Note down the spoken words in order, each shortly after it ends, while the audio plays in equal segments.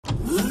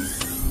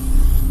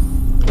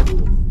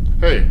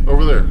Hey,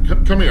 over there.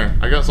 Come here.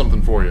 I got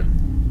something for you.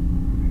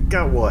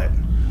 Got what?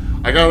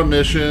 I got a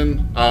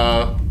mission.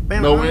 Man, I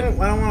don't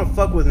want to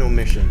fuck with no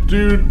mission.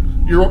 Dude,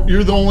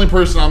 you're the only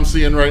person I'm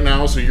seeing right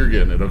now, so you're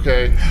getting it,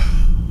 okay?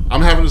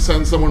 I'm having to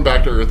send someone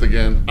back to Earth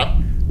again.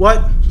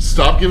 What?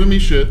 Stop giving me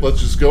shit. Let's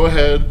just go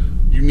ahead.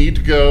 You need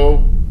to go.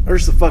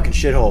 Where's the fucking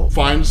shithole?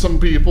 Find some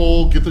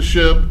people, get the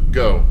ship,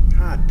 go.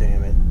 God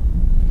damn it.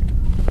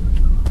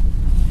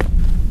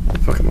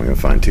 Fuck, am I gonna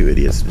find two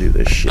idiots to do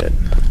this shit?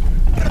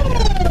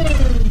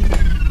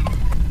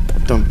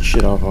 Dump the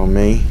shit off on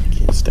me.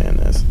 Can't stand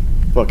this.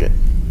 Fuck it.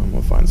 I'm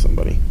gonna find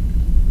somebody.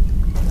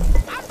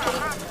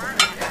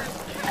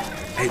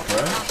 Hey,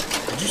 bro.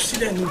 Did you see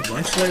that new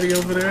brunch lady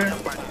over there?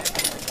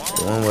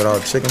 The one with all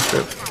the chicken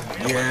strips?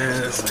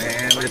 Yes,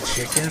 man. The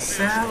chicken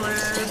salad.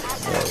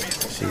 Yo,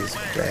 she's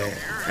bad.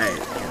 Hey,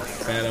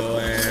 fat old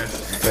ass.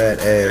 Fat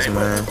ass,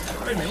 man.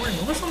 Wait a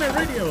minute. What's on that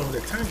radio over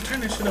there? Turn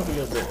that shit up a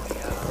little bit.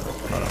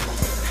 Hold on.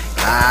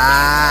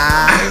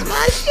 Ah,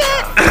 my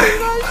shit.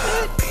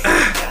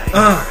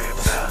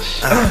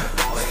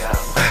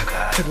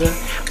 Sit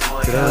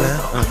down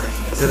now.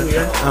 Sit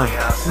down.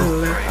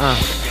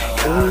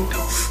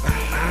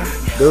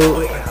 Dude.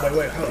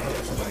 Wait, hold on.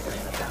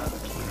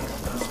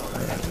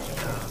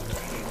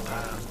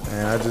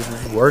 Man, I just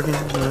was working,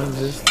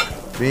 just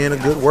being a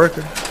good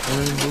worker,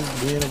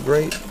 just being a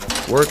great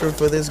worker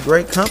for this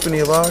great company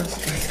of ours.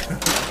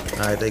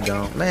 Alright, they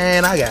gone.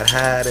 Man, I got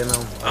high in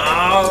them.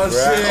 Oh,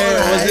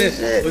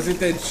 shit. Was it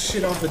that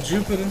shit off of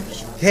Jupiter?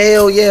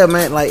 Hell yeah,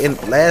 man. Like,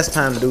 last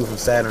time the dude from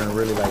Saturn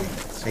really, like,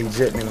 he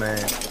jipped me,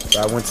 man.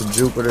 So I went to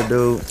Jupiter,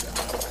 dude.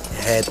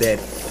 Had that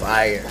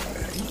fire.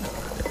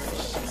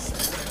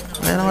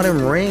 Man, all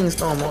them rings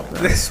throw them up,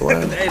 man. I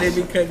swear. Hey, they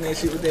be cutting that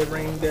shit with that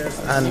ring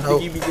dust. I know. You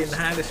think you be getting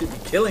high, that shit be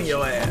killing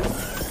your ass.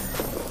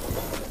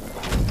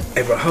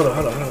 Hey, bro, hold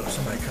on.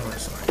 Somebody coming.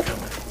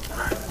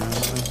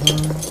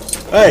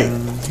 Hey,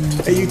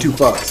 hey, you two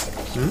fucks.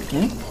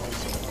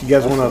 You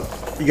guys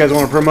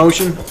want a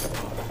promotion?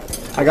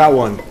 I got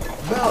one.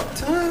 About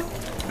time.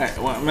 Hey,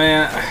 well,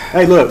 man.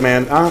 Hey, look,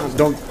 man.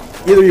 Don't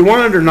either you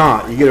want it or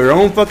not. You get your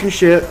own fucking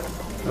shit.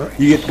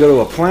 You get to go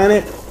to a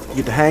planet. You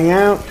get to hang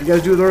out. You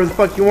guys do whatever the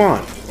fuck you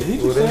want. Did he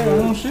just say our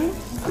own shit?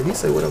 Did he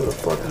say whatever the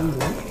fuck he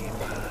want?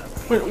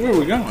 Where are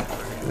we going?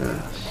 Yeah.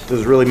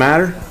 Does it really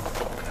matter?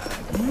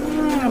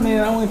 I mean,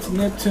 I went to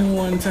Neptune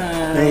one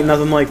time. Ain't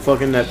nothing like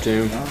fucking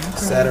Neptune.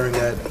 Saturn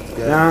got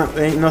Nah,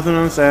 ain't nothing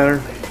on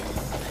Saturn.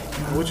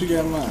 What you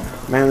got in mind?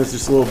 Man, there's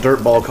this little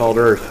dirt ball called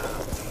Earth.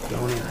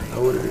 don't even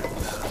know what it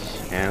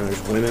is. And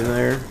there's women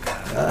there.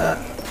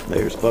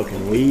 There's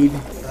fucking weed.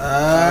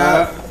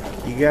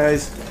 You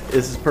guys,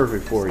 this is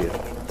perfect for you.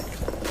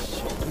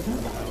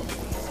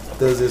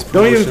 Does this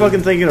Don't even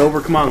fucking think it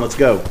over. Come on, let's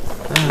go. We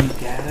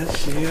got a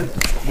ship.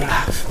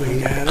 We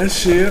got a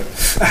ship.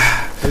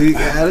 We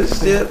got a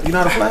ship. You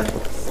know how to fly?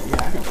 Yeah,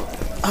 I can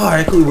fly.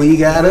 Alright, cool. We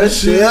got a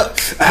ship.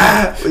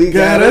 We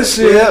got a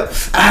ship.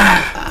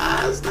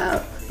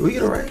 Snap. We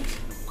get a right.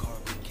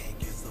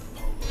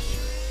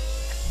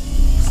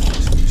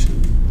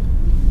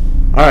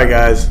 Alright,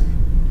 guys.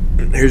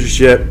 Here's your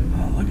ship.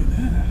 Oh, look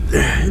at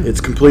that.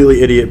 It's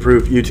completely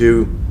idiot-proof. You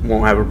two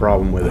won't have a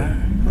problem with it.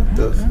 What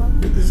the fuck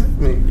does that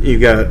mean?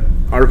 You've got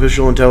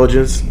artificial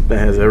intelligence that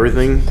has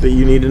everything that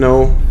you need to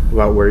know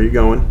about where you're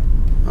going.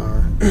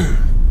 Alright.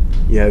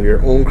 You have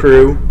your own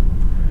crew.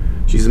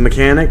 She's a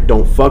mechanic.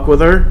 Don't fuck with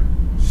her.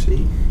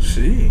 She.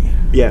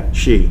 Yeah,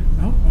 she.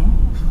 Oh.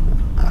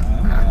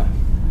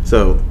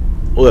 So,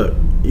 look,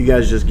 you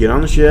guys just get on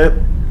the ship.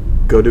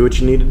 Go do what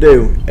you need to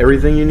do.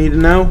 Everything you need to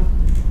know,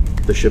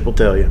 the ship will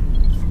tell you.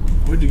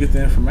 Where'd you get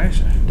the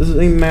information? Doesn't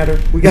even matter.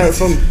 We got it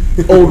from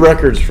old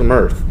records from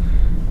Earth.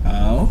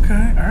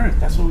 Okay. Earth.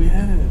 That's what we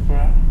had,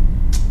 bro.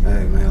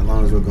 Hey man, as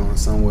long as we're going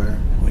somewhere,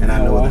 We and I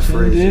not know where the washing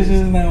fridge dishes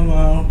is. no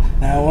more.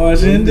 Not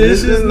washing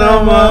dishes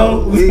no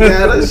more. We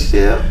got a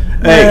ship.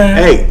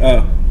 Hey,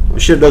 Oh. the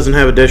ship doesn't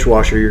have a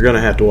dishwasher. You're going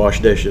to have to wash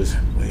dishes.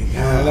 We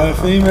got a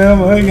female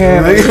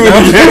mechanic.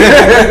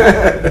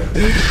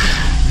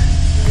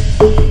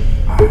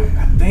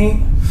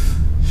 Alright,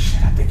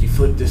 I think you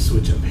flip this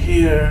switch up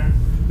here.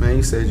 Man,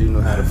 you said you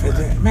know how to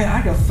fly. Man,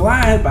 I can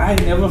fly it, but I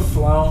ain't never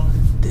flown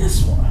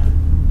this one.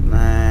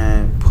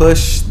 Man,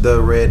 push the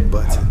red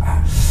button.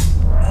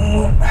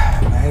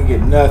 I ain't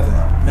get nothing.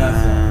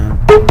 Man,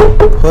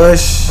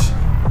 push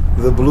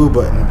the blue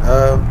button.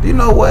 You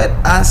know what?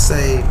 I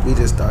say we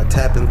just start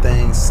tapping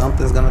things.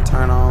 Something's gonna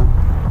turn on.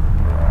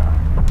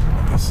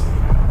 Let me see.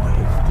 I'm gonna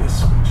hit this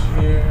switch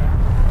here.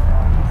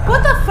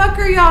 What the fuck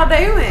are y'all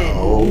doing?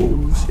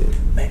 Oh shit!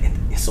 Man,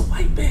 it's a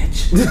white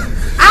bitch.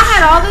 I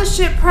had all this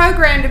shit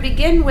programmed to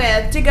begin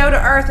with to go to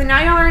Earth, and now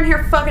y'all are in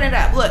here fucking it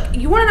up. Look,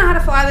 you want to know how to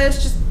fly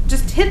this?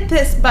 Just hit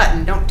this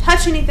button. Don't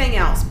touch anything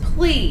else,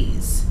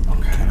 please.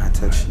 Okay. Can I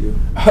touch you?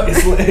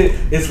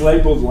 It's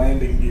labeled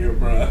landing gear,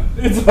 bro.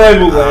 It's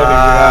labeled landing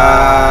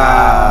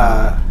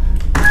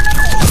gear.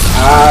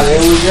 There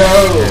we go.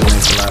 That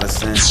makes a lot of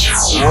sense.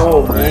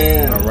 Oh,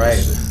 man. All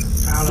right.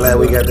 Glad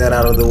we got that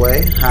out of the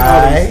way.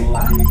 Hi,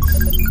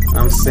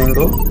 I'm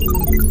single.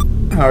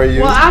 How are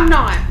you? Well, I'm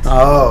not.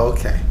 Oh,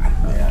 okay.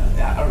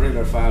 Yeah, I read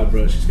her file,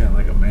 bro. She's got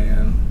like a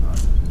man on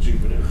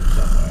Jupiter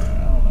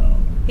somewhere. I don't know.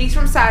 He's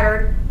from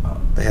Saturn.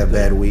 They have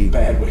bad weed.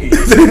 Bad weed.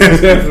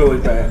 Definitely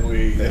bad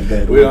weed.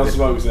 Bad We weed. don't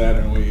smoke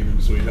Saturn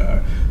weed,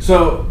 sweetheart.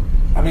 So,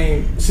 I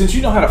mean, since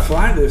you know how to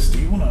fly this, do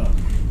you wanna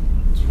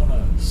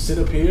sit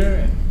up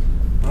here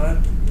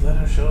and let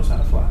her show us how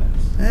to fly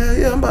this? Hell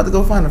yeah, I'm about to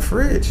go find a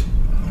fridge.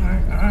 All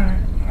right.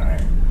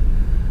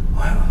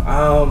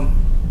 Well,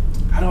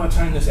 how do I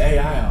turn this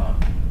AI on?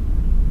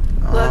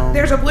 Look,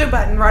 there's a blue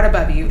button right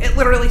above you. It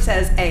literally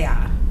says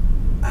AI.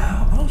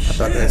 Oh shit! I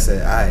thought that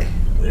said I.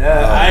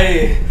 Yeah,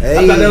 I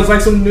thought that was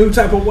like some new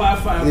type of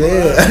Wi-Fi.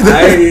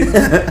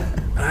 Yeah.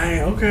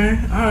 Okay.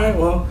 All right.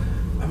 Well,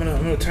 I'm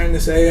gonna turn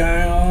this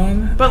AI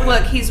on. But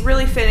look, he's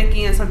really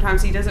finicky and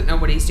sometimes he doesn't know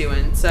what he's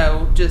doing.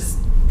 So just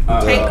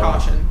take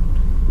caution.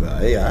 The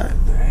AI.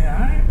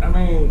 AI. I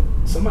mean,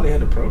 somebody had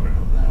to program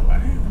it that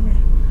way.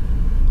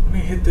 Let me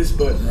hit this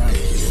button right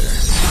here.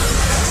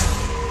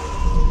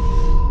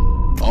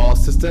 All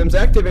systems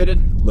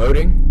activated.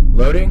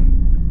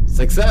 Loading.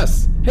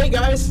 Success. Hey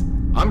guys,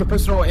 I'm your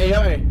personal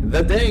AI,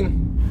 the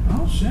Ding.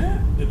 Oh shit!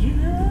 Did you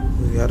hear that?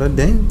 We got a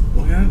ding.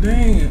 We got a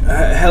Ding.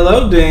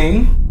 Hello,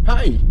 Ding.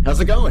 Hi, how's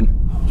it going?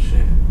 Oh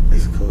shit!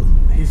 It's cool.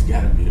 He's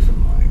gotta be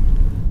from like.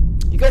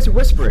 You guys are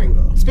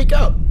whispering. Speak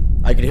up.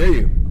 I can hear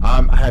you.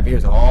 I have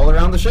ears all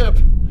around the ship.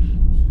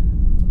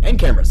 And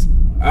cameras.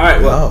 All right.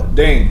 Well, Wow.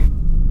 Ding.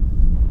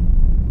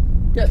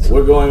 Yes.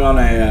 We're going on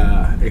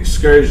a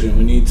excursion.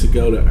 We need to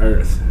go to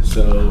Earth.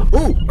 So.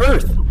 Ooh,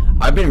 Earth.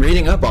 I've been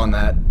reading up on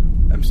that.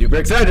 I'm super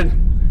excited.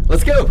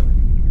 Let's go.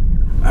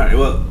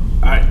 All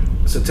right.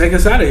 So take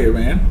us out of here,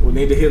 man. We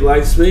need to hit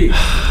light speed.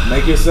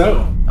 Make it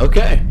so.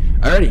 Okay.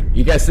 Alrighty.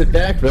 You guys sit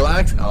back,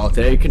 relax. I'll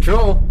take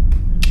control.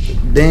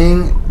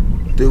 Ding.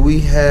 Do we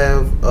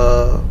have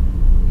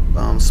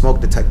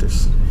smoke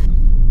detectors?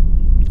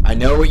 I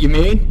know what you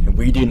mean, and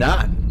we do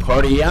not.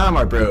 Party on,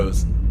 my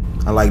bros.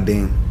 I like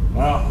ding.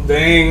 Well,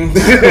 Ding.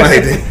 I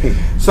like ding.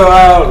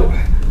 So,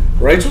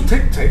 Rachel,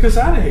 take us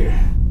out of here.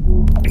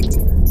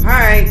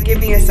 Alright, give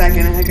me a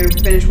second. I gotta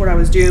finish what I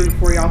was doing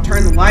before y'all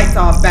turn the lights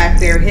off back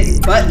there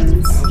hitting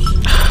buttons.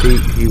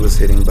 He was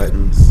hitting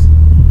buttons.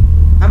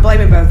 I'm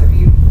blaming both of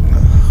you.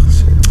 Oh,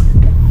 shit.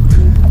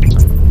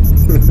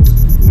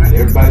 All right,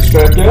 everybody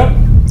strapped up.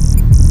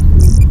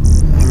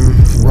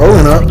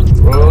 Rolling up.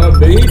 Roll up,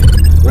 B.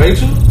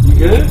 Rachel, you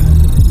good?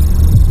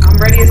 I'm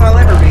ready as I'll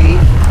ever be.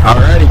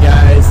 Alrighty,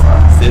 guys.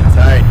 Sit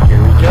tight. Here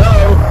we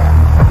go.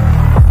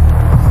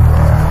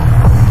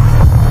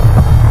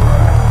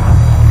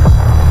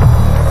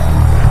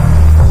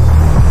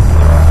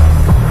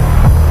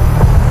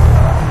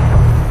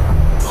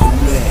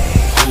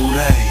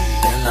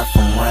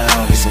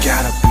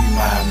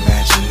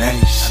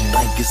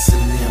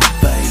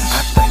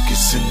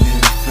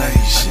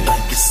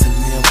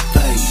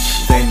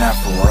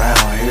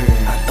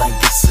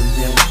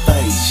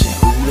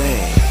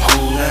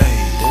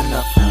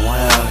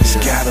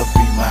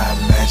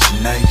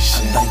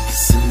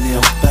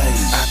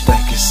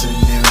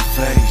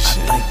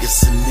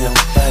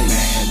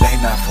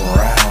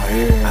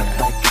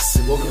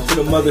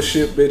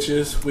 Mothership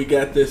bitches, we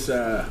got this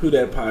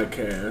WhoDat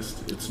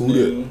podcast. It's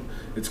new.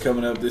 It's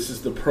coming up. This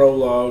is the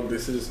prologue.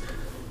 This is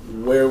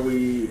where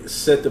we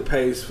set the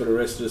pace for the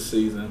rest of the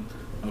season.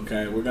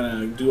 Okay, we're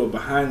gonna do a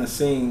behind the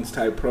scenes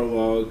type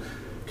prologue,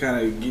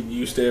 kind of get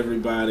used to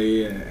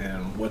everybody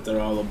and what they're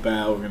all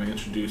about. We're gonna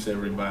introduce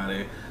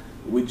everybody.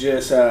 We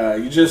just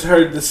you just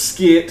heard the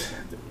skit.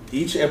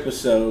 Each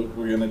episode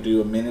we're gonna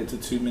do a 1 to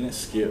 2 minute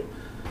skit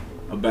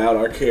about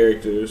our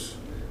characters.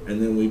 And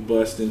then we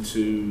bust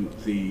into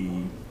the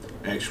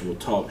actual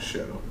talk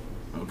show.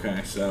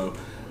 Okay, so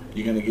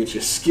you're going to get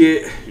your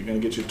skit, you're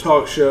going to get your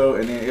talk show,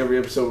 and then every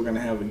episode we're going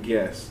to have a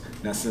guest.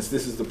 Now, since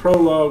this is the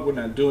prologue, we're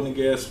not doing a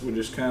guest. We're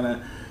just kind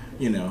of,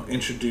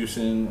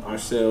 introducing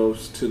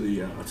ourselves to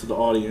the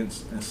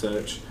audience and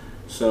such.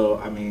 So,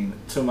 I mean,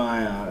 to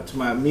my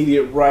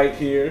immediate right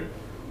here,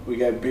 we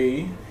got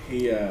B.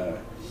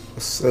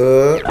 What's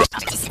up?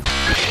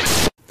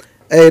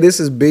 Hey, this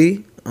is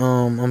B.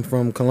 I'm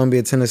from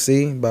Columbia,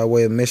 Tennessee, by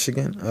way of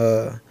Michigan.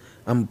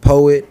 I'm a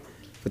poet,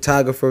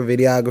 photographer,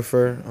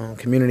 videographer,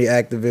 community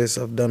activist.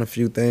 I've done a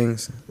few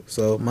things.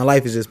 So my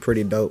life is just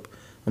pretty dope.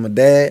 I'm a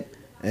dad,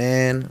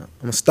 and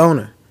I'm a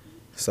stoner.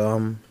 So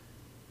I'm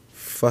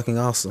fucking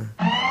awesome.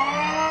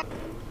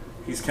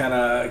 He's kind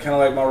of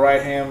like my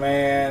right-hand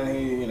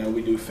man.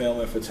 We do film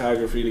and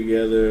photography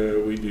together.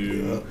 We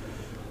do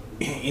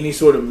any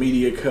sort of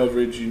media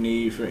coverage you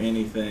need for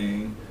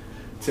anything.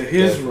 To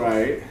his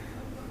right...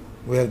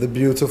 We have the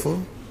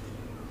beautiful.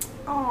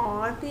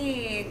 Aw,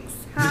 thanks.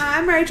 Hi,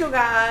 I'm Rachel,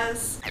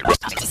 guys.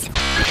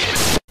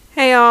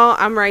 Hey, y'all.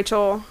 I'm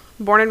Rachel.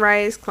 Born and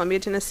raised Columbia,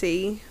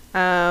 Tennessee.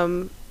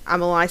 I'm a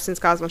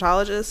licensed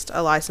cosmetologist,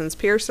 a licensed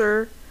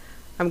piercer.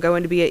 I'm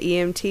going to be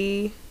an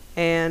EMT,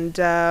 and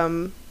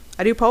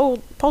I do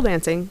pole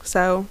dancing.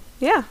 So,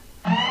 yeah.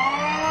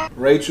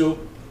 Rachel,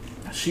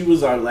 she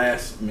was our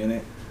last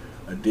minute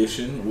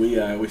edition. We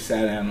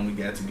sat down and we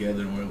got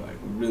together and we're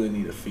like, we really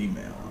need a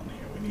female on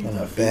here. We need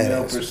a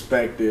female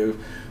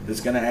perspective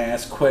that's gonna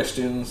ask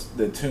questions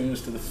that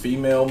tunes to the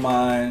female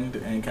mind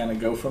and kind of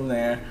go from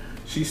there.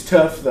 She's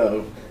tough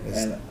though,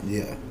 and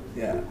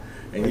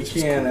and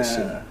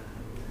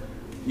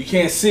you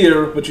can't see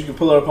her, but you can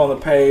pull her up on the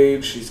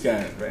page. She's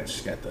got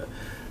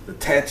the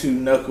tattoo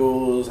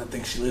knuckles. I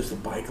think she lives the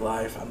bike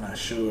life. I'm not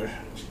sure.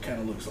 She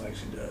kind of looks like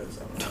she does.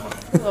 I don't know.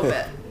 A little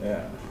bit.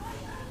 Yeah.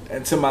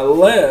 And to my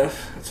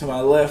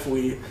left,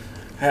 we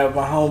have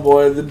my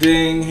homeboy, the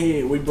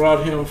Ding. We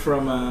brought him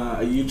from a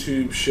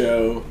YouTube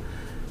show.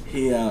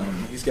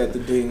 He's got the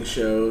Ding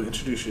Show.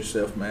 Introduce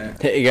yourself, man.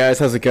 Hey guys,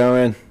 how's it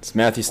going? It's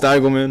Matthew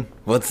Steigelman.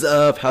 What's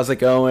up? How's it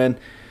going?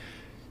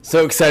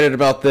 So excited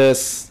about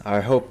this. I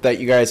hope that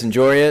you guys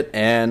enjoy it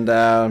and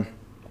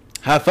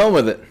have fun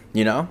with it,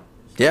 you know?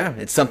 Yeah,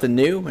 it's something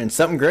new and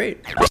something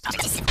great.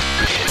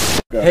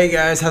 Hey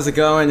guys, how's it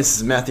going? This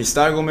is Matthew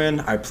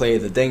Steigelman. I play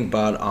the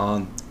Dingbot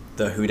on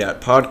the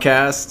WhoDat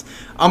podcast.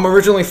 I'm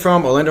originally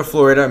from Orlando,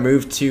 Florida. I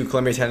moved to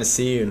Columbia,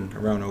 Tennessee in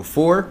around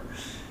 2004.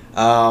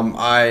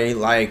 I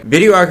like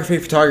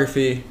videography,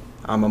 photography.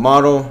 I'm a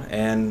model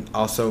and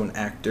also an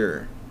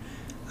actor.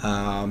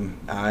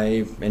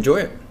 I enjoy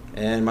it,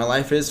 and my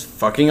life is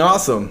fucking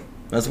awesome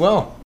as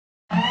well.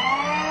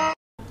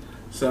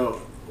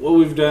 So what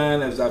we've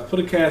done is I've put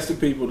a cast of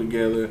people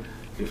together.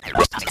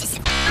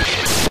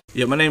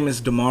 Yeah, my name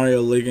is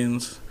Demario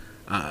Liggins.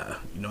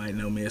 You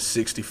know me as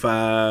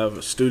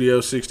 65,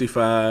 Studio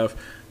 65.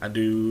 I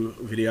do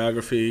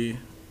videography,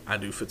 I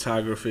do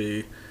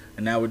photography,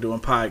 and now we're doing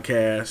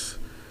podcasts.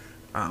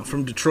 I'm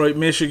from Detroit,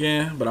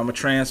 Michigan, but I'm a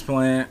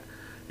transplant.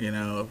 You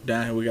know,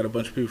 down here we got a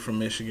bunch of people from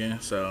Michigan,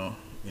 so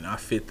you know I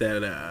fit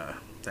that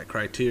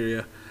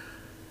criteria.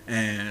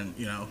 And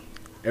you know,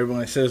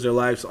 everyone says their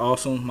life's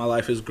awesome. My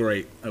life is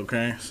great.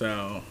 Okay,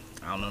 so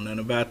I don't know nothing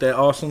about that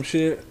awesome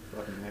shit.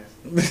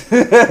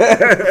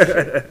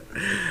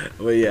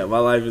 But yeah, my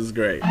life is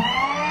great.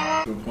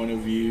 Different point of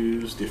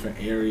views,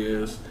 different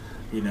areas,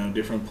 you know,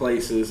 different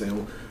places,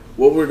 and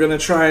what we're gonna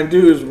try and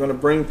do is we're gonna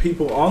bring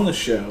people on the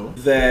show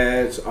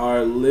that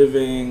are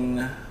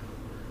living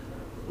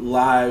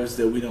lives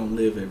that we don't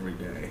live every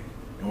day,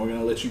 and we're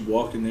gonna let you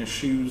walk in their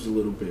shoes a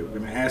little bit. We're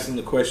gonna ask them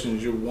the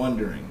questions you're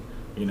wondering.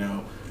 You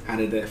know, how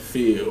did that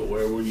feel?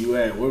 Where were you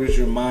at? Where was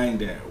your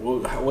mind at?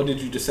 What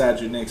did you decide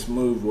your next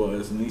move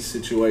was in these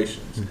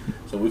situations?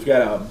 So we've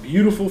got a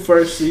beautiful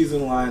first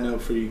season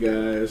lineup for you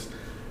guys.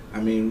 I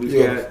mean, we've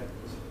got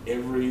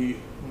every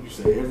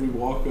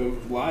walk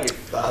of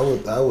life. I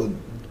would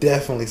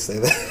definitely say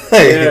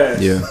that.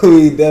 Yeah.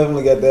 We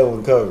definitely got that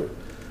one covered.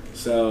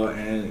 So,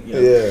 and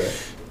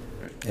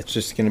It's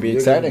just going to be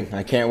exciting.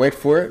 I can't wait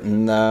for it,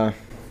 and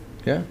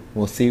yeah,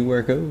 we'll see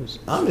where it goes.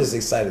 I'm just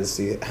excited to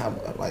see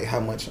how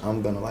much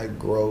I'm gonna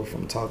grow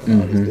from talking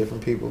to all these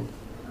different people,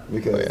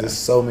 because there's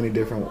so many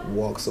different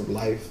walks of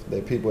life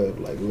that people have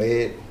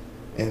led,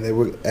 and they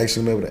were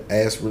actually able to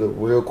ask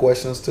real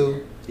questions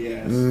too.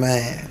 Yes.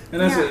 Man.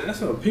 And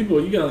that's what people,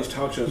 you get on these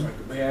talk shows,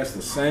 like they ask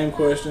the same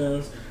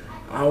questions.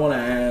 I want to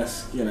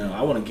ask,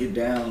 I want to get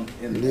down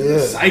in the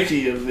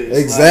psyche of this.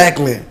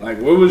 Exactly. Like,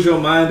 where was your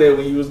mind at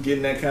when you was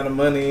getting that kind of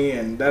money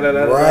and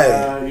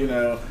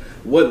da-da-da-da,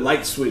 what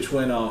light switch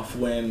went off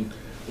when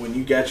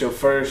you got your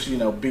first,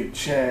 big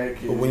check?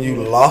 But when you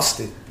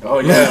lost it. Oh,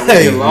 yeah,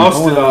 when you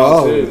lost it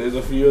all, too. There's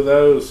a few of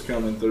those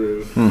coming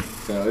through.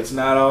 So it's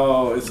not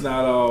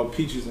all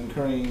peaches and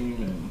cream.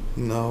 And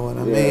you know what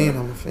I mean?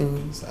 I'm a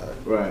fiend. Sorry.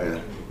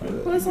 Right.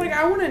 Well, it's like,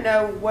 I want to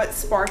know what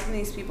sparked in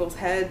these people's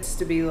heads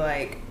to be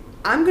like,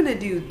 I'm going to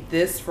do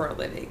this for a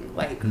living.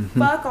 Like,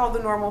 fuck all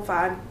the normal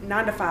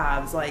 9 to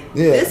 5s. Like,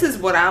 this is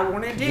what I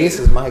want to do. This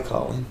is my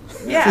calling.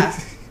 Yeah.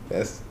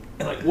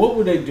 And like, what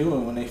were they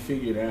doing when they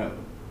figured out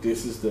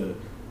this is it?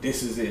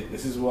 This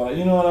is what,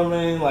 you know what I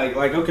mean? Like,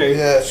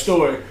 okay,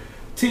 story.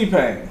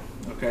 T-Pain.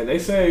 Okay, they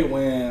say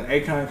when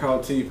Akon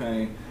called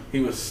T-Pain,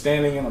 he was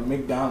standing in a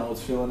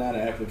McDonald's filling out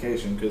an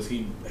application because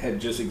he had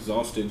just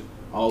exhausted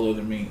all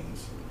other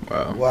means.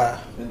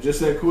 Wow. And just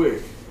that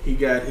quick, he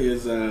got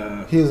his...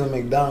 he was at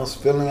McDonald's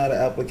filling out an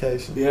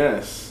application?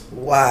 Yes.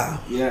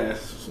 Wow.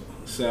 Yes.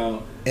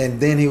 So...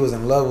 And then he was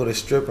in love with a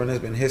stripper, and the's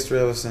been history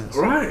ever since.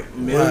 Right.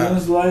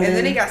 Millions later. And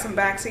then he got some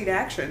backseat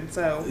action,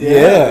 so...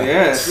 Yeah.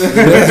 Yes.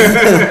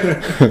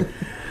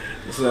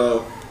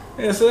 So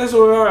that's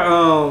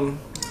where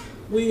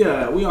we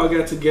are. We all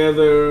got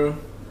together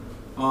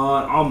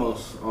on...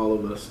 Almost all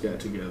of us got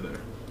together.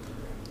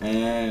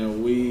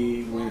 And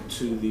we went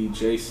to the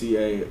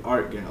JCA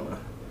Art Gala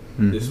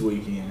this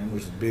weekend.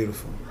 Which is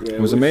beautiful. Yeah,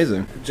 it was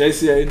amazing.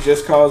 JCA,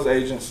 Just Cause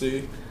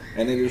Agency.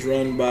 And it is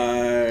run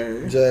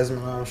by...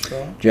 Jasmine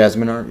Armstrong.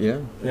 Jasmine Art, yeah.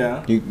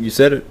 Yeah. You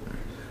said it.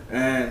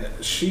 And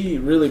she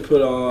really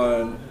put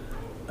on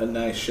a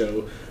nice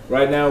show.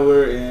 Right now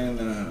we're in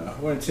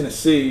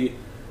Tennessee,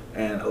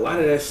 and a lot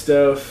of that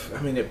stuff,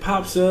 I mean, it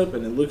pops up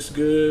and it looks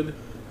good,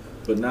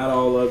 but not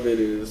all of it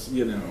is,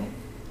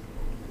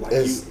 like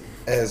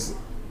as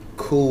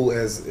cool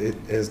as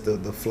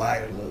the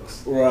flyer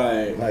looks.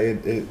 Right.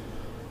 Like it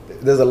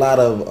there's a lot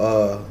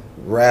of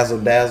razzle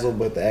dazzle,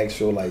 but the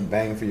actual like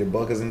bang for your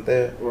buck isn't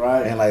there.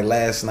 Right. And like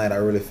last night, I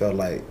really felt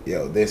like,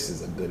 yo, this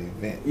is a good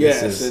event.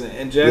 Yes,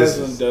 and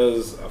Jasmine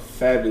does a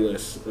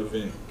fabulous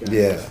event. Guys.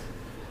 Yeah.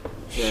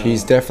 So,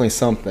 She's definitely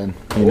something.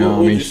 You what know,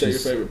 would I mean, you say your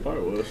favorite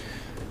part was?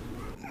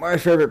 My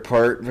favorite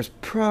part was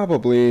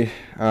probably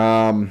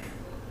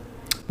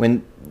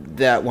when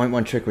that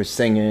one chick was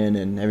singing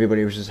and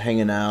everybody was just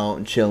hanging out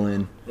and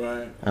chilling.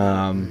 Right.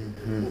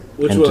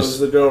 Which was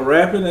the girl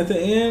rapping at the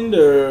end,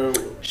 or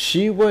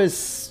she was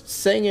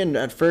singing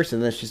at first,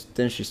 and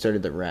then she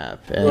started to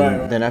rap, and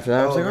right. then after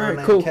that I was like, all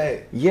right, cool.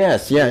 K.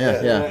 Yes,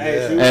 yeah.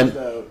 Hey, she And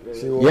was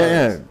she was.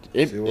 yeah,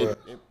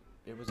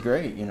 it was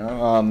great, you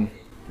know.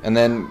 And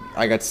then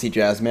I got to see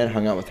Jasmine,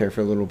 hung out with her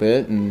for a little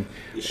bit, and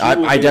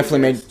I definitely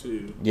made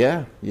too.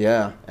 yeah.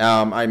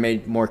 I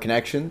made more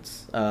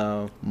connections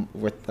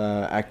with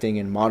acting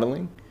and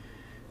modeling,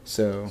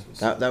 so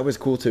that was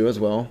cool too as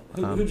well.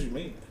 Who'd you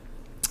meet?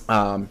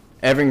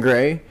 Evan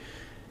Gray,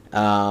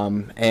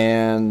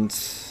 and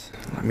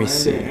let me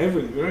see.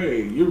 Evan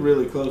Gray, you're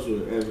really close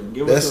with Evan.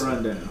 Give us a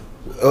rundown.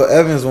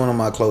 Evan's one of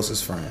my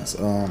closest friends.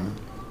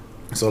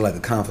 So like a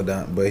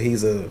confidant, but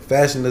he's a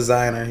fashion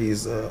designer.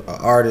 He's an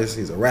artist.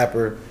 He's a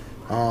rapper.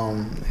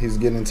 He's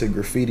getting into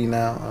graffiti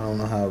now. I don't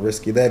know how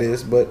risky that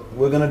is, but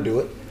we're gonna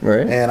do it.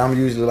 Right. And I'm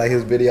usually like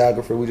his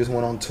videographer. We just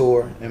went on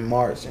tour in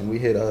March, and we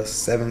hit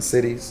 7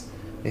 cities.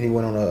 And he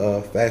went on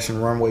a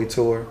fashion runway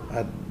tour.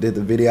 I did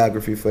the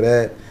videography for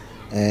that,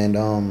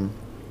 and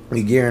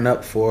we gearing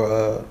up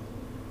for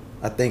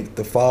I think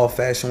the fall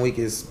fashion week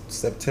is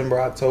September,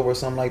 October, or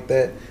something like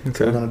that. Okay.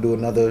 So we're gonna do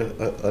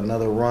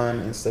another run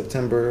in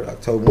September,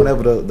 October,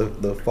 whenever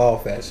the fall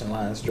fashion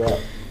lines drop.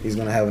 He's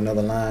gonna have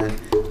another line,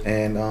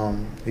 and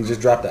he just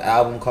dropped an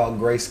album called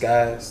Gray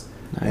Skies,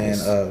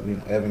 Nice.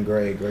 and Evan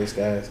Gray, Gray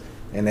Skies,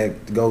 and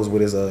that goes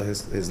with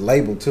his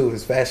label too,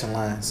 his fashion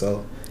line.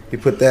 So he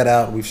put that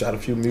out. We've shot a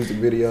few music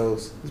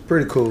videos. It's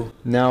pretty cool.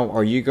 Now,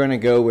 are you gonna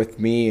go with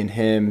me and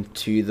him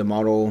to the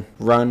model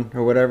run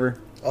or whatever?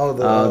 Oh,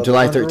 the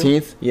July Wonder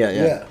 13th?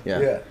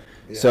 Yeah.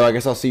 So I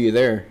guess I'll see you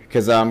there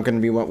because I'm going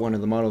to be one of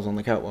the models on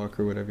the catwalk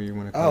or whatever you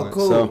want to call it.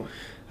 cool. So,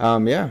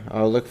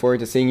 I'll look forward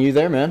to seeing you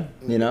there, man.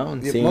 You know,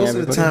 and seeing most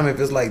everybody. of the time, if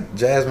it's like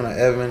Jasmine or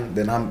Evan,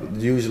 then I'm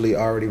usually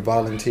already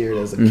volunteered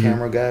as a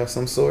camera guy of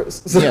some sort.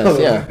 So, Yes,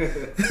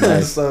 yeah.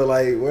 Nice. So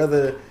like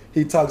whether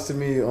he talks to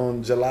me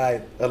on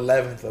July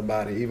 11th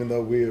about it, even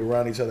though we're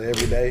around each other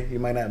every day, he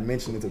might not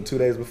mention it until 2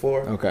 days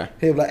before. Okay.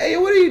 He'll be like, "Hey,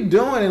 what are you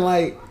doing in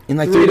like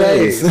 3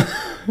 days?"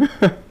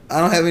 I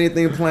don't have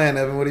anything planned,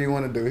 Evan. What do you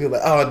want to do? He'll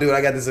like, "Oh, dude,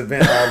 I got this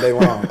event all day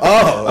long."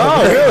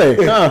 Oh,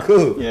 really? Huh.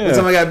 Cool. Yeah. What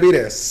time I got to be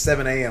there?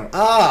 7 a.m.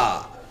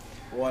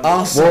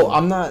 Awesome. Well,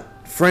 I'm not.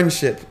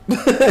 Friendship.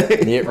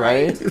 Yeah,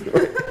 right?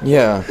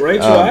 Yeah.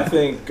 Rachel, I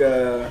think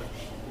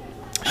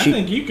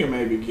you can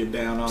maybe get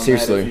down on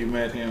Seriously. that if you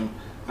met him.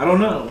 I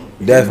don't know.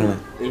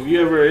 Definitely. If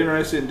you ever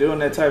interested in doing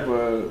that type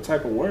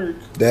of work.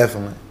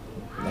 Definitely.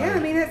 Yeah, I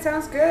mean, it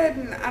sounds good.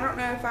 And I don't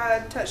know if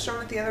I touched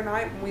on it the other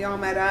night when we all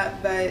met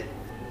up, but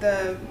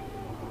the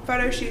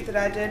photo shoot that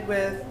I did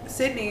with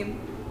Sydney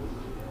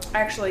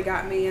actually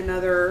got me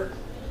another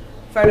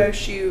photo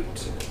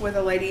shoot with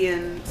a lady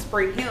in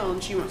Spring Hill,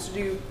 and she wants to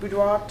do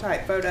boudoir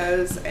type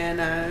photos,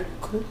 and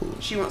Cool.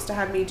 she wants to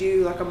have me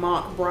do like a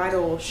mock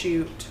bridal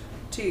shoot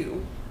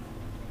too.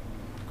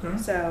 Okay.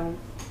 So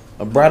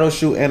A bridal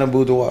shoot and a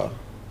boudoir.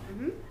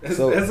 That's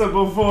So-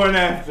 a before and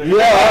after.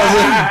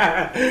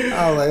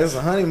 I was like, it's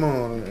a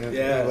honeymoon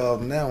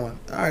involved in that one.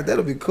 All right,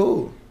 that'll be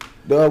cool.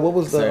 What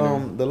was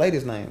the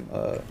lady's name?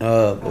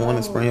 The one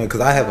in Spring Hill,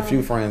 because I have a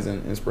few friends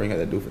in Spring Hill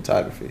that do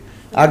photography.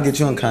 I'll get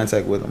you in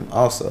contact with them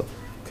also,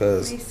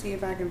 let me see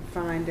if I can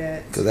find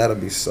it. because that'll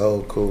be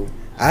so cool.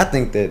 I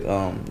think that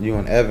you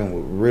and Evan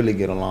would really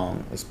get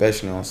along,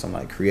 especially on some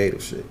like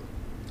creative shit.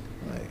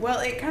 Like, Well,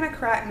 it kind of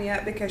cracked me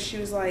up because she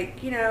was like,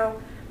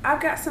 I've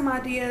got some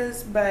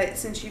ideas, but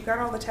since you've got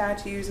all the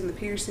tattoos and the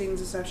piercings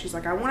and stuff, she's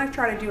like, I want to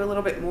try to do a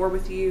little bit more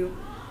with you.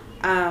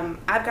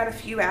 I've got a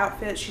few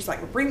outfits. She's like,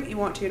 well, bring what you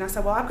want to. And I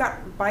said, well, I've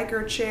got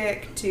biker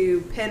chick to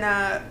pin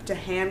up to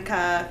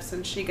handcuffs.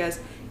 And she goes,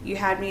 you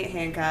had me at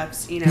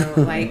handcuffs,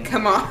 like,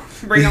 come on,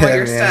 bring all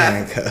your stuff.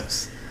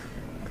 Handcuffs.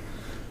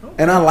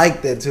 And I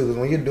like that too, because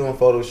when you're doing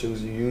photo shoots,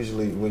 you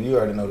usually, when you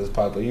already know this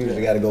popular, you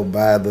usually got to go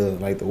buy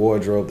the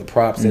wardrobe, the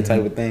props, that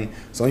type of thing.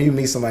 So when you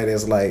meet somebody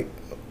that's like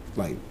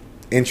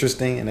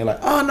interesting, and they're like,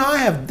 oh no, I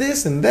have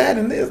this and that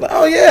and this, like,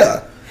 oh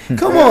yeah,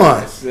 come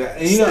on.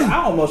 And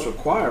I almost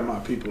require my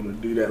people to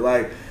do that.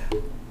 Like,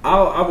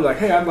 I'll be like,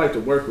 hey, I'd like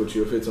to work with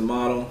you if it's a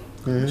model.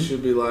 Mm-hmm. She'll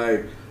be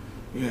like,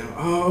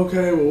 oh,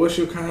 okay, well, what's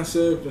your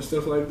concept and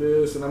stuff like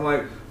this? And I'm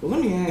like, well,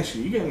 let me ask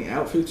you, you got any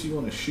outfits you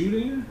want to shoot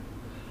in?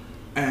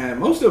 And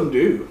most of them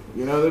do.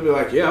 They'll be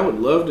like, yeah, I would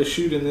love to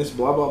shoot in this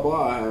blah, blah,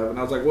 blah I have. And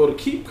I was like, well, to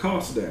keep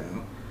costs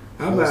down,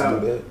 how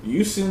about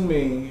you send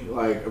me,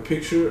 like, a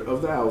picture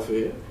of the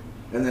outfit,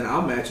 and then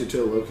I'll match it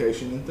to a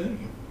location and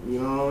thing.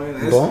 You know what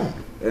I mean?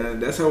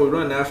 And that's how we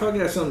run. Now, if I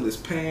got something that's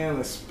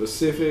that's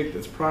specific,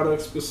 that's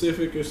product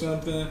specific or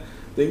something,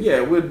 then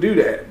yeah, we'll do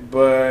that.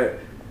 But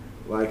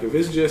like if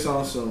it's just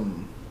on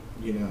some,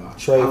 you know,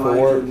 Trade I for like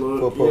work, your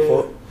look,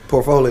 for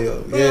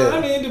portfolio. Well, Yeah.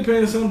 I mean, it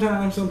depends.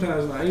 Sometimes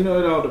not. You know,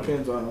 it all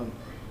depends on,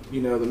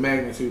 you know, the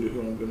magnitude of who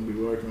I'm going to be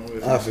working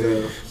with I and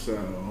feel stuff.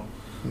 So,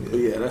 but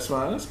yeah, that's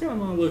kind of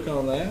my look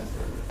on that.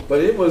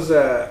 But it was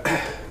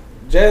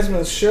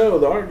Jasmine's show,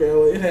 the art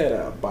gallery. It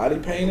had body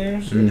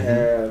painters. It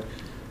had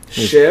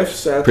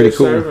chefs out there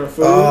serving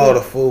food. Oh,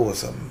 the food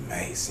was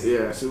amazing.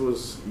 Yes, it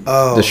was.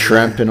 Oh, The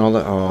shrimp and all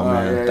that. Oh,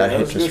 man. yeah, that hit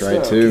was just good right,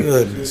 stuff. too.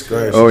 Goodness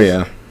gracious. Oh,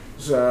 yeah.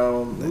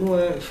 So we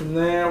went from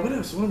there. What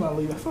else? What am I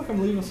leaving? I feel like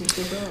I'm leaving some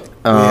stuff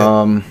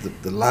out.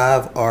 The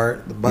live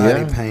art, the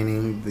body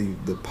painting,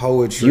 the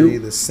poetry,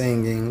 the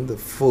singing, the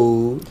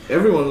food.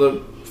 Everyone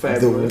looked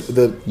fabulous.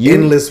 The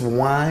endless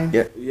wine.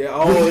 Yeah. Yeah.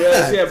 Oh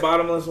yes. Yeah.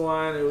 Bottomless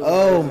wine. It was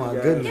Oh, amazing, my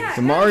guys. goodness. Yeah,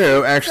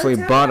 Demario actually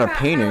tell bought me a about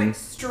painting. How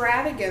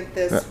extravagant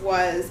this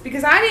was,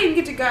 because I didn't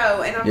get to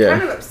go, and I'm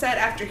kind of upset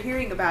after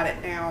hearing about it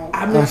now.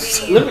 I mean,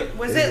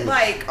 was it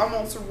like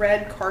almost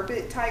red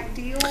carpet type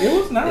deal?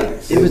 It was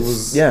nice. It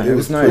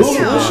was nice.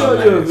 We'll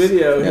show you a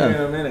video here Yeah.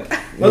 in a minute.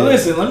 But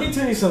listen, let me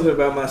tell you something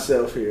about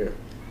myself here.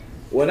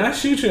 When I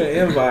shoot you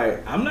an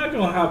invite, I'm not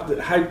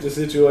gonna hype the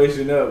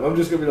situation up. I'm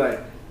just gonna be like,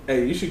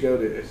 "Hey, you should go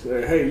this,"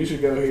 or "Hey, you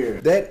should go here."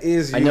 That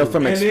is you. I know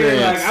from And then,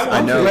 experience. like, I'm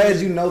I know. glad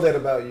you know that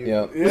about you.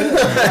 Yep. Yeah,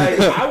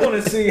 like, I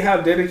want to see how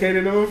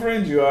dedicated of a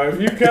friend you are.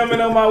 If you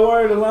coming on my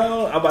word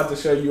alone, I'm about to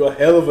show you a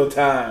hell of a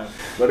time.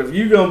 But if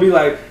you gonna be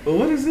like, well,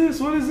 "What is this?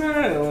 What is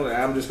that?"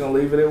 I'm just gonna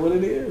leave it at what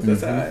it is.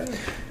 That's how I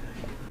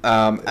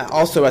am.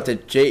 Also at the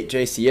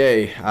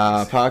JCA,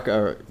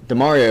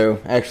 Demario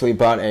actually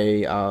bought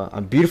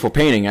a beautiful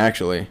painting.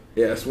 Actually,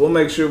 Yes, we'll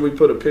make sure we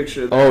put a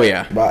picture. oh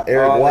yeah, By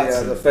Eric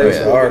Watson. The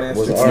Facebook Art and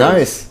was Instagram. it's art.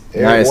 nice.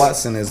 Eric Nice.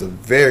 Watson is a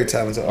very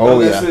talented Oh,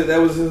 artist. That's it, that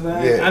was his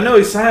name. Yeah. I know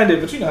he signed it,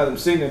 but you know how them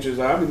signatures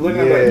are. I be looking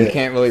Yeah. at You like,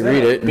 can't really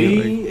read it.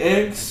 B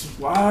X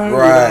Y.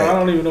 Right. I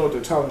don't even know what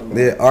they're talking about.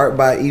 The art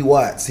by E.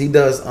 Watts. He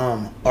does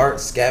art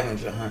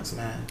scavenger hunts,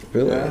 man.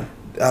 Really? Yeah.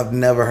 I've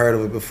never heard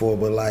of it before,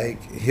 but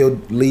like he'll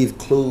leave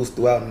clues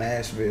throughout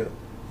Nashville.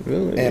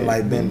 Really? And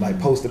like then like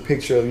post a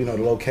picture of, you know,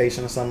 the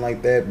location or something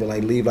like that, but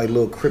like leave like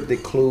little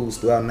cryptic clues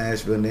throughout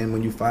Nashville, and then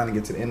when you finally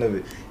get to the end of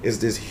it, it's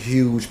this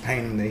huge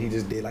painting that he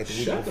just did like the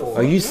week Shut the before.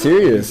 Are you He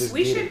serious? just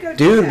We did should it. go. Dude,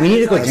 do that. we need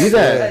to go Like do a-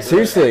 that. a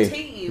Seriously.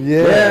 team. Yeah,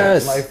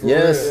 Yes, like for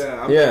yes. real.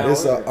 Yeah, I'm Yeah. down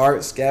It's with an it.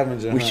 art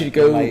scavenger We hunt. should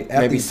go And, like,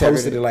 after maybe he posted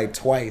Saturday. it like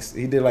twice.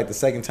 He did like the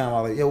second time.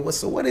 I was like, yo,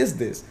 what is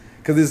this?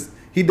 Because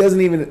he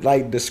doesn't even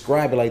like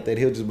describe it like that.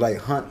 He'll just like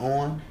hunt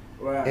on,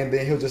 Right. and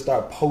then he'll just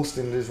start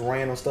posting this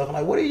random stuff. I'm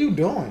like, what are you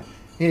doing?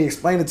 He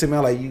explained it to me.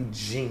 I'm like, you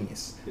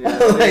genius. Yeah,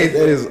 Like,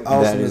 that is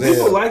awesome is- as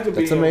People hell. like to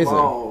be That's amazing.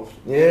 involved.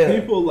 Yeah.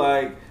 People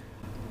like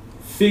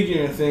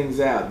figuring things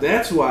out.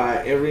 That's why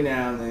every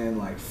now and then,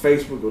 like,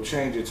 Facebook will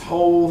change its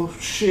whole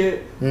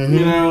shit, Mm-hmm.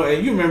 you know.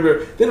 And you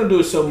remember they don't do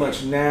it so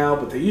much now,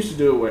 but they used to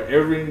do it where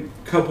every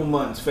couple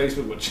months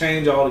Facebook would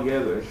change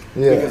altogether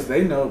Yeah. because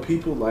they know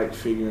people like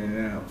figuring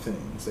out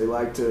things. They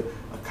like to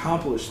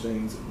accomplish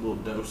things in little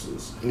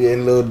doses. Yeah,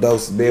 in little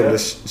doses, be able Yeah.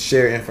 to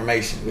share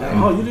information. Like,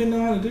 Like, oh, you didn't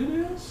know how to do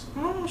this?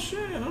 Oh shit!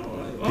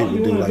 People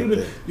you do want like to do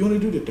that. you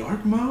want to do the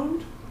dark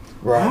mode?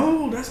 right.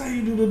 Oh, that's how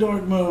you do the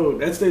dark mode.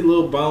 That's their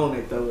little bone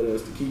they throw at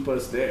us to keep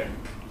us there.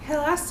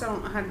 Hell, I still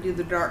don't know how to do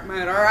the dark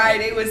mode. All right,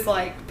 it was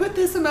like put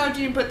this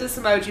emoji and put this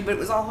emoji, but it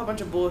was all a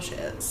bunch of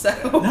bullshit. So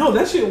No,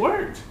 that shit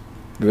worked.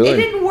 it Really?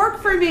 didn't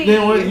work for me.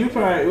 Then what? You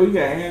probably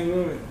got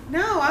Android.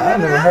 No, I I have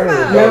never an heard of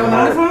iPhone. the Yeah, dark an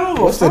mode.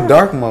 iPhone. What's the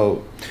dark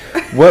mode?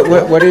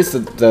 What is the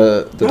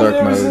Y'all dark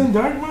never seen mode?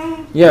 dark mode?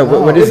 Yeah,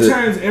 what It is it?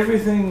 turns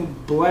everything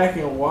black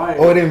and white.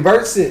 Oh, it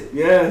inverts it.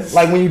 Yes.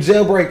 Like when you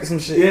jailbreak some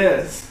shit.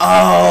 yes.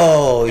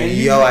 Oh, And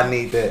you- yo, I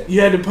need that.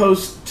 You had to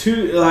post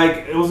two,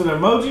 like, it was an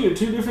emoji or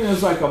two different. It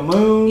was like a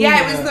moon. Yeah,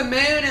 it and was a- the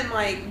moon and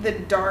like the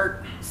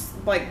dark,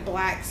 like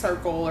black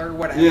circle or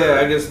whatever. Yeah,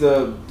 I guess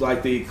the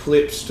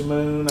eclipsed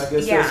moon. I guess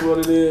that's Yeah. what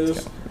it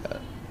is.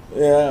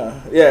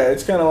 Yeah,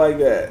 it's kind of like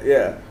that.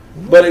 Yeah,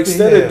 but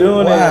instead of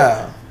doing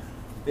wow.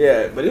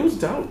 yeah, but it was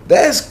dope.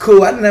 That's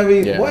cool. I never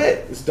even, Yeah. what?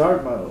 It's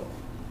dark mode.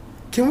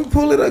 Can we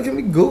pull it up? Can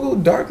we Google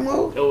dark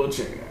mode? Oh, we'll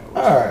check it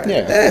out. All right.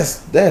 Yeah.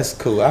 That's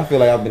cool. I feel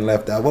like I've been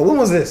left out. But when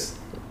was this?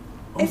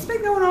 It's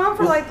been going on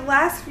for like the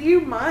last few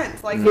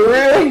months. Like, For it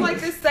real? was like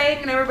this thing,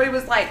 and everybody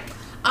was like,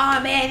 "Oh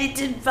man, it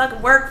didn't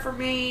fucking work for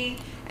me."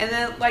 And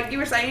then, like you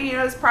were saying, you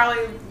know, it's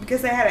probably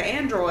because they had an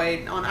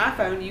Android on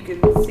iPhone. You can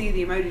see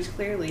the emojis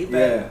clearly.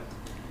 But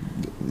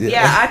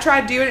yeah, I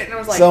tried doing it, and I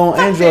was like, so on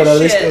 "Fuck Android, this are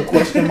they shit." still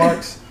question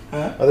marks?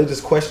 Huh? Are they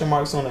just question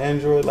marks on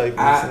Android? Like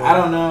I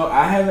don't know.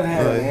 I haven't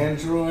had an Right.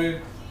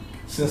 Android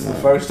since the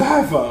first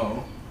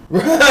iPhone.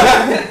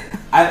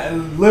 I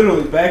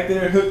literally back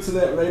there hooked to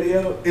that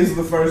radio is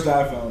the first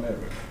iPhone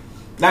ever.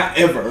 Not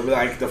ever, but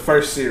like the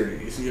first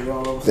series. You know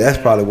what I'm saying? That's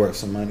probably worth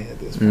some money at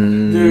this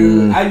point.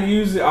 Dude, I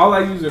use it. All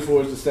I use it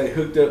for is to stay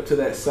hooked up to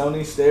that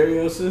Sony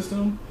stereo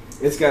system.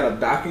 It's got a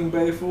docking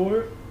bay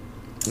for it,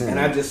 and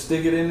I just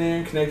stick it in there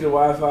and connect to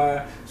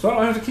Wi-Fi, so I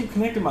don't have to keep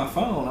connecting my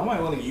phone. I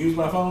might want to use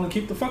my phone and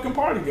keep the fucking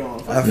party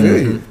going. I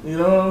feel you. You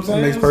know what I'm That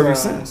saying? makes perfect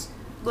So, sense.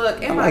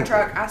 Look, in I my like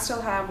truck, I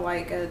still have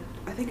like a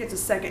I think it's a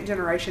second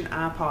generation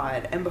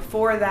iPod, and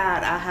before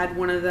that, I had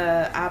one of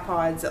the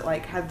iPods that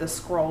like had the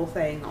scroll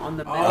thing on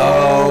the middle.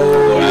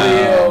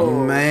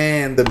 Oh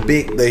man,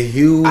 the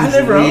huge. I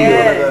never owned one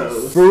of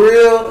those. For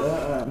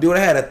real, dude. I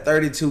had a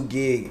 32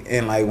 gig,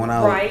 and like when I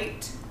was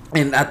Right.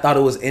 and I thought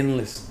it was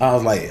endless. I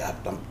was like,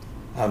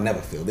 I'll never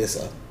fill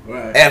this up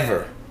Right.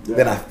 ever. Yeah.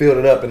 Then I filled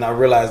it up, and I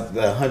realized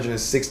the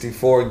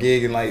 164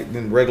 gig and like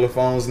in regular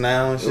phones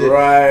now and shit.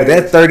 Right. But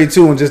that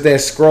 32 and just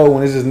that scroll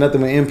when it's just nothing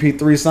but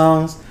MP3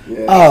 songs.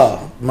 Yeah.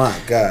 Oh my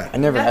god. I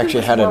never Nothing actually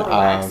was had an more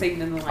relaxing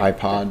than, like,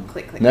 iPod. the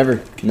click, click, Never,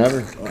 click, click.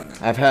 never.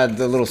 I've had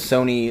the little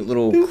Sony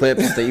little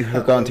clips that you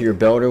hook onto your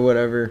belt or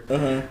whatever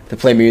to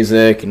play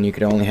music, and you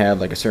could only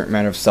have like a certain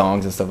amount of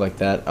songs and stuff like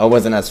that. I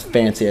wasn't as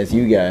fancy as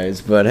you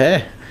guys, but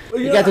hey,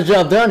 you got the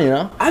job done, you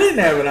know. I didn't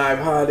have an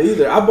iPod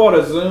either. I bought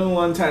a Zoom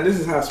one time. This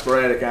is how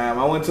sporadic I am.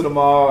 I went to the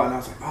mall and I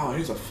was like, oh,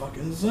 here's a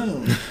fucking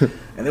Zoom.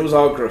 And it was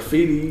all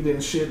graffitied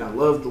and shit. And I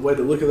loved the way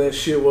the look of that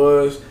shit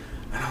was.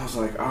 And I was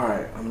like, all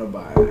right, I'm going to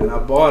buy it. And I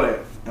bought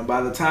it. And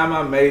by the time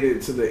I made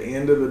it to the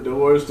end of the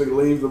doors to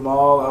leave the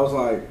mall, I was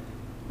like,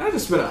 I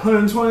just spent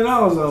 $120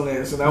 on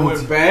this. And I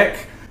went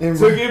back,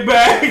 took it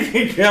back,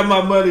 and got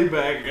my money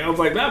back. I was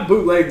like, that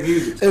bootleg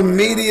music.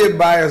 Immediate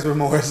buyer's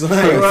remorse.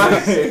 Right. I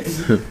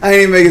didn't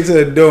even make it to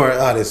the door.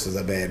 Oh, this was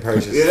a bad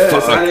purchase. Yes,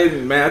 I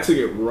didn't. Man, I took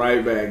it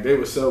right back. They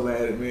were so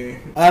mad at me.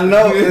 I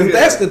know. And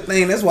that's the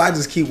thing. That's why I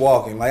just keep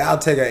walking. Like, I'll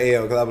take an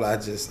L because I'm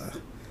like,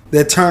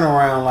 that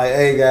turnaround, like,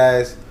 hey,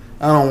 guys,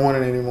 I don't want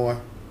it anymore.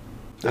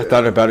 I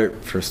thought about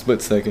it for a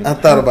split second. I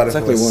thought about it for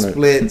a Exactly want it.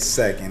 split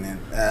second. And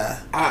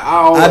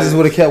I just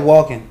would have kept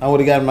walking. I would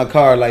have gotten in my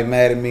car, like,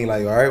 mad at me.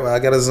 Like, all right, well, I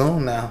got a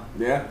Zoom now.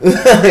 Yeah.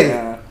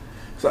 Yeah.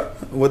 So,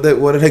 What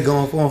are they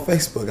going for on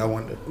Facebook, I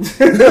wonder?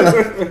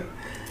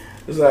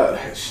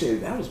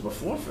 shit, that was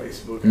before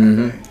Facebook.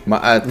 Mm-hmm. I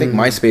think. I think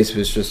MySpace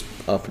was just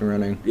up and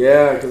running.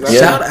 Yeah, because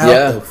Shout out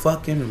Yeah. to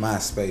fucking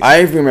MySpace.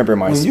 I remember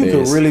MySpace. when you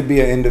could really be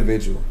an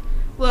individual.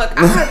 Look,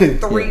 I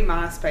had 3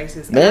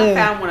 MySpaces, and I Man.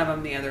 found one of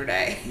them the other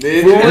day.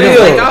 Did For you? I was real?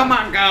 like, oh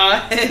my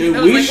god. Dude, I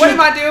was we like, should- what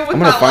am I doing with I'm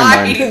my gonna find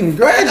mine. life?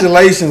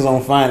 Congratulations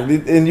on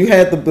finding it. And you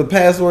had the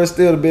password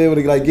still to be able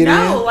to like get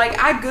No, in? like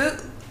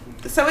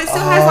so it still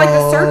has like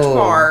the search Oh.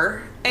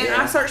 bar, and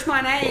I searched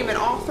my name, and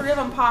all 3 of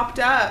them popped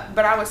up.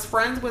 But I was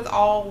friends with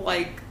all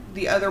like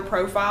the other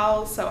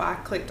profiles, so I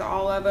clicked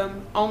all of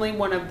them. Only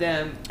one of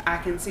them I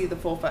can see the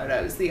full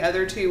photos. The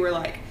other 2 were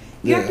like,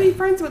 you have to be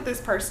friends with this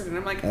person, and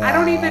I'm like, I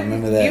don't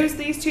remember that. even use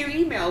these 2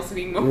 emails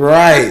anymore.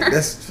 Right.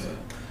 That's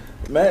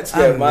Matt's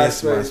I got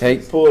miss MySpace Hey,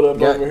 pulled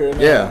up over here now.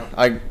 Yeah,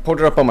 I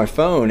pulled it up on my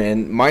phone,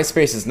 and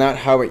MySpace is not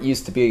how it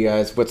used to be,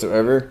 guys,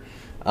 whatsoever.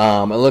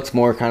 It looks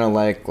more kind of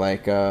like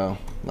oh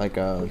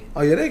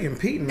yeah, they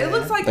competing, man. It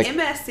looks like Like-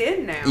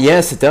 MSN now.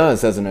 yes, it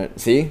does, doesn't it?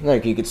 See,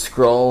 like you could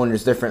scroll, and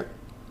there's different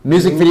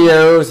music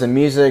videos and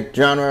music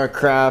genre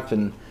crap,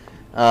 and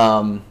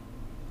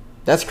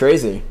that's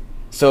crazy.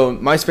 So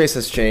MySpace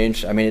has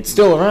changed. I mean, it's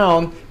still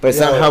around, but it's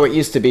not Yo, how it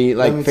used to be,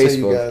 like Let me tell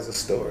you Facebook. guys a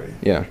story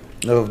Yeah.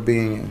 of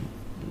being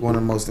one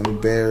of the most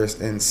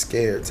embarrassed and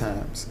scared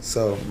times.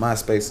 So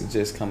MySpace had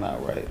just come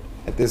out right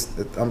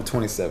I'm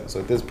 27, so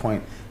at this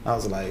point I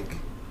was like,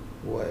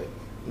 what?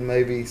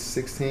 Maybe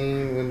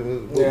 16.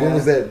 When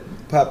was that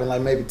popping?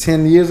 Like maybe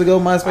 10 years ago.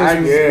 MySpace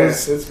I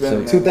guess was it's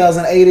been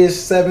 2008ish,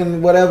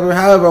 7, whatever.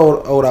 However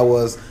old I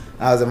was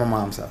at my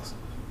mom's house,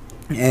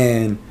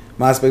 and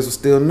MySpace was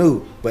still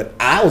new. But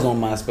I was on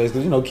MySpace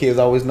because kids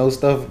always know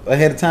stuff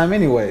ahead of time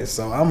anyway.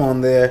 So I'm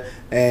on there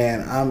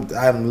and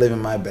I'm living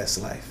my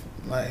best life.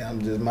 Like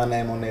my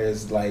name on there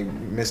is like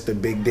Mr.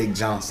 Big Dick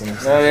Johnson. Or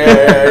something.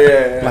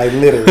 Yeah. Like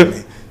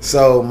literally.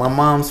 So my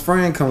mom's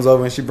friend comes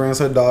over and she brings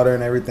her daughter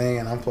and everything,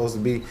 and I'm supposed to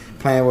be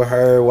playing with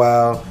her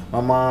while my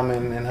mom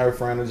and her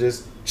friend are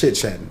just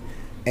chit-chatting.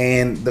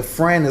 And the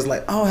friend is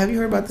like, oh, have you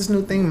heard about this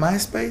new thing,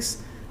 MySpace?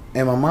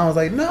 And my mom was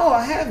like, no,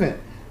 I haven't.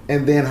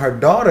 And then her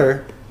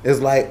daughter is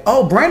like,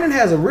 oh, Brandon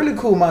has a really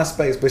cool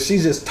MySpace, but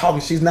she's just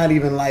talking. She's not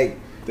even like,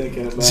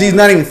 she's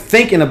not even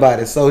thinking about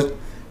it.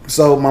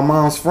 So my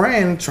mom's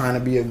friend, trying to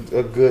be a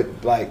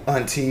good like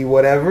auntie,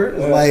 whatever,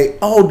 is like,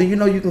 oh, do you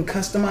know you can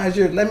customize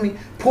let me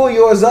pull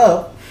yours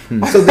up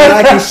so that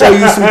I can show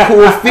you some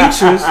cool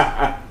features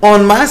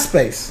on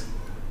MySpace.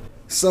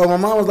 So my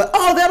mom was like,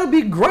 oh, that'll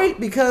be great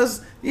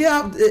because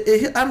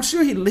I'm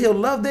sure he'll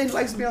love that. He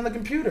likes to be on the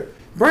computer.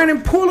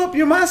 Brandon, pull up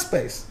your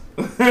MySpace.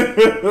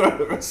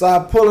 So I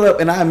pull it up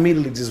and I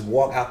immediately just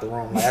walk out the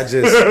room. Like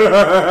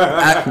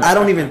I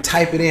don't even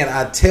type it in.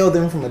 I tell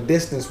them from a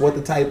distance what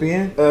to type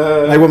in,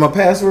 like what my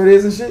password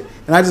is and shit,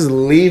 and I just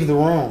leave the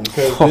room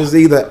because there's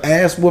either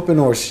ass whooping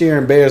or sheer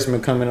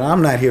embarrassment coming, and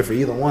I'm not here for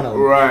either one of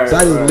them. Right, so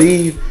I just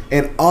leave,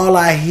 and all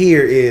I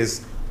hear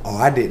is, "Oh,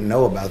 I didn't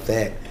know about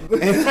that."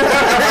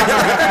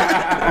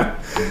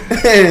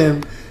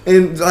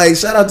 and like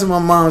shout out to my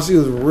mom, she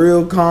was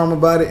real calm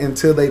about it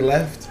until they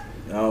left.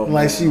 Oh,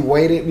 like she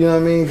waited, you know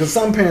what I mean? Because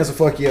some parents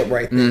will fuck you up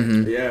right there.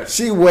 Mm-hmm. Yeah.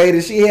 She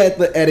waited. She had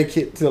the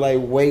etiquette to like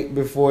wait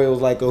before it was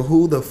like a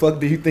who the fuck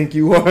do you think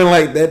you are?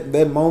 Like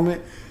that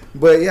moment.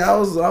 But yeah, I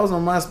was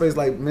on MySpace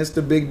like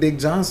Mr. Big Dick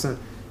Johnson,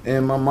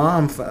 And my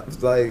mom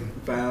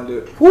found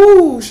it.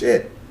 Whoo,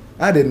 shit.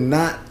 I did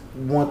not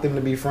want them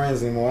to be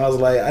friends anymore. I was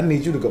like, I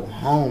need you to go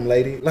home,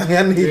 lady. Like,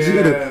 I need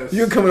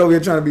you're coming over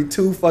here trying to be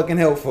too fucking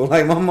helpful.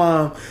 Like, my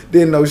mom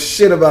didn't know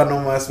shit about no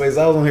MySpace.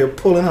 I was on here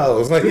pulling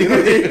hoes. Like, you know,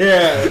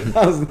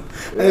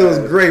 it was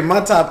great.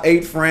 My top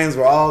 8 friends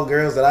were all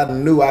girls that I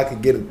knew I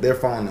could get their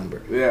phone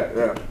number.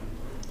 Yeah.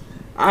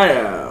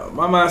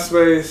 My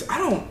MySpace,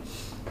 I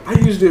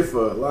used it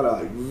for a lot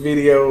of like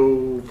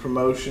video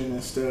promotion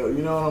and stuff.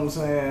 You know what I'm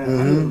saying?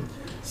 Mm-hmm.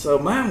 So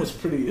mine was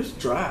it's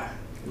dry.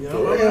 You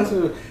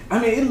know, I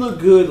mean, it looked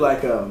good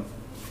like a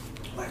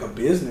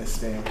business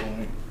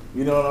standpoint.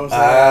 You know what I'm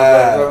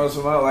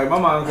saying? Like my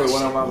mom could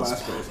went on my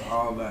MySpace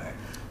all day,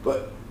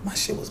 but my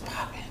shit was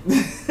popping.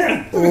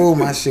 Oh,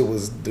 my shit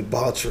was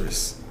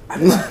debaucherous. I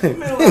mean,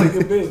 like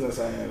a business.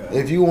 I had that.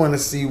 If you want to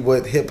see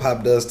what hip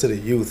hop does to the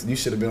youth, you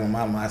should have been on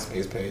my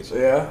MySpace page.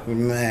 Yeah,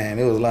 man,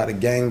 it was a lot of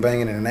gang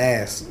banging and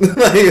ass.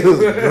 Like, it was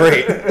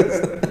great.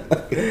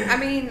 I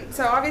mean,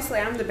 so obviously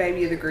I'm the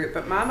baby of the group,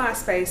 but my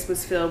MySpace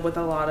was filled with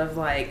a lot of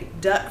like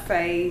duck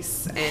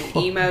face and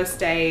emo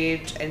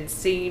stage and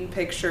scene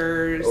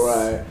pictures.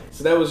 Right.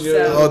 So that was your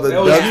the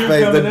duck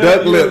face, the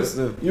duck lips.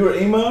 You were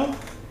emo?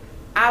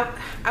 I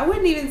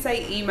wouldn't even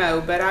say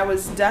emo, but I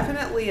was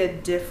definitely a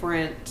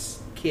different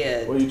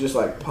kid. Were you just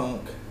like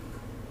punk?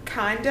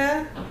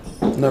 Kinda.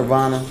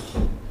 Nirvana.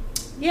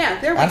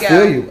 Yeah, there we go. I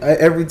feel you.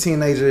 Every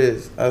teenager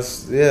is.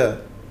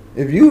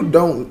 If you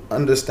don't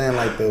understand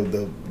like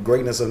the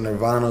greatness of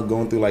Nirvana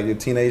going through like your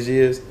teenage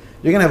years,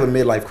 you're gonna have a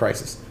midlife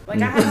crisis. Like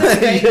I had those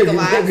big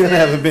glasses. You're gonna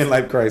have a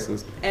midlife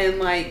crisis. And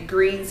like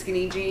green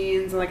skinny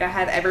jeans. Like I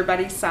had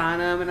everybody sign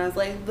them, and I was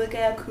like, "Look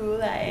how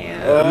cool I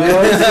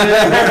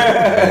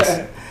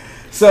am."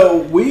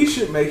 So we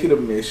should make it a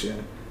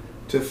mission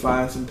to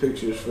find some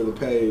pictures for the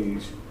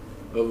page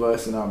of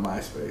us in our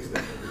MySpace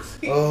days.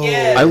 Oh,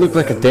 yes. I look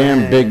like a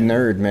damn big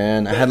nerd,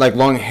 man. I had like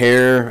long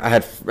hair. I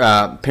had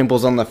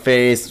pimples on the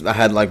face. I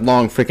had like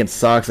long freaking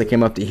socks that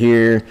came up to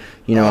here.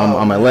 You know,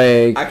 on my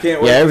leg. I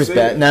can't wait. Yeah, it was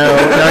bad. No, you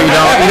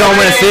don't. You don't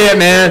want to see it,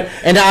 man.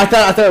 And I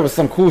thought it was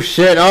some cool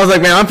shit. And I was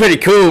like, man, I'm pretty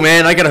cool,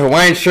 man. I got a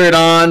Hawaiian shirt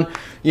on.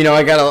 You know,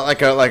 I got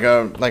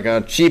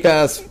a cheap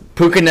ass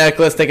puka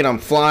necklace, thinking I'm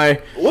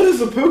fly. What is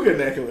a puka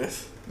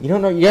necklace? You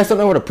don't know? You guys don't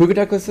know what a puka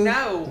necklace is?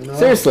 No.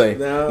 Seriously.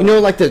 No. You know,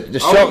 like the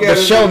shell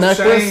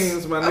necklace.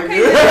 Chains, my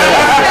Okay.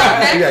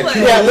 nigga.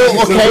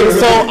 Okay,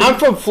 so I'm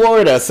from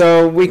Florida,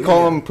 so we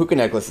call them puka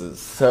necklaces.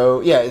 So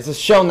yeah, it's a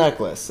shell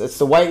necklace. It's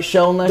the white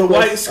shell necklace. The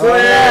white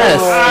square. Yes.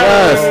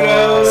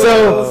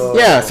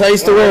 So I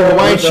used to wear a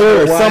Hawaiian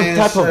shirt or some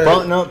type of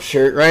button-up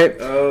shirt, right?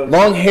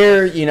 Long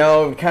hair, you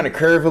know, kind of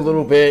curve a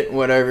little bit,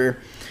 whatever.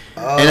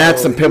 And I had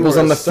some pimples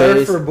on the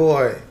face. Surfer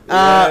boy.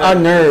 A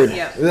nerd.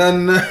 Yeah.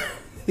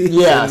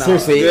 Yeah,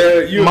 seriously. Yeah,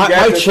 you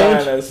got to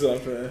change. find us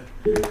something.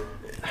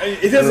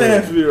 It doesn't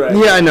have to be right.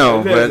 Yeah, I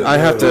know, but I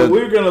have to.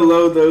 We're gonna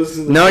load those.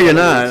 No, you're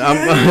not.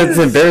 It's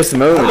embarrassing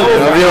moment.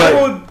 I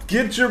will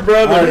get your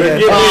brother to get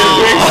me a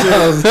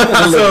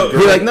picture. So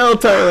be like, no,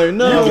 Tyler,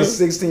 no. You was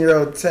a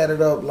 16-year-old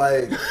tatted up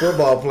like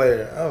football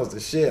player. I was the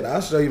shit. I'll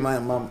show you my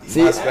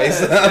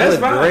MySpace. I look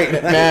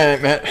great.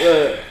 Man.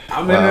 Look,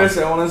 I'm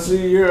interested. I want to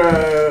see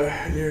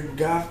your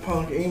goth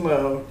punk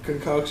emo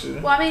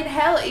concoction. Well, I mean,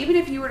 hell, even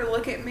if you were to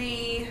look at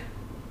me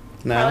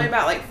probably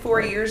about like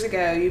 4 years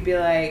ago, you'd be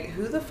like,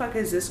 who the fuck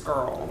is this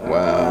girl?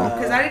 Wow.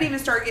 Because I didn't even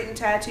start getting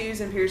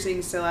tattoos and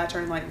piercings till I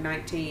turned like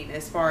 19,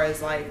 as far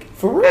as like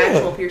For real?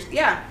 actual piercings.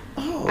 Yeah.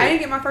 Oh. I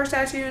didn't get my first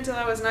tattoo until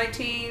I was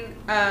 19.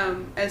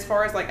 As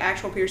far as like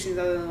actual piercings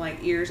other than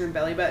like ears and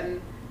belly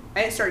button,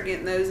 I didn't start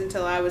getting those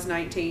until I was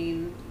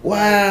 19.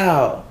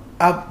 Wow.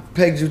 I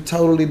pegged you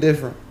totally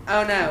different.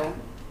 Oh no.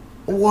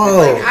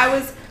 Whoa. Like,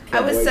 I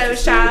was so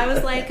shy. I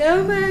was like,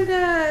 oh my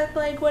god,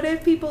 like what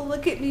if people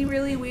look at me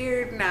really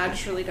weird? And I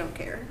just really don't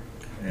care.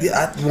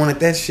 Yeah, I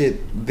wanted that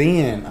shit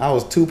then. I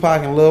was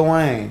Tupac and Lil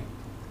Wayne.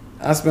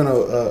 I spent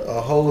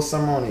a whole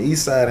summer on the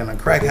east side in a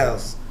crack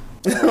house.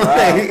 So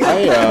hey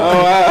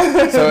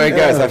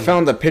guys, I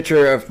found a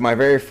picture of my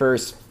very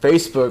first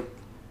Facebook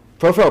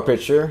profile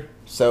picture.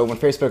 So when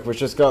Facebook was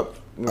just up.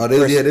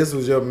 This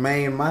was your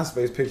main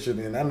MySpace picture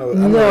then. I know.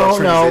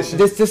 No.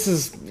 This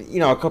is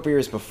a couple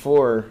years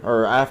before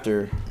or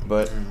after,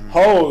 but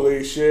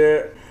holy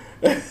shit.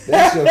 That's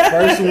your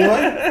first one?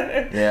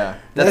 Yeah.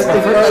 That's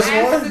the first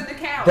one?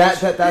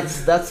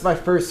 That's my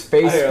first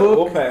Facebook.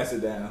 We'll pass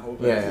it down.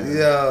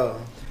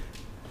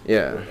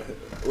 Yeah.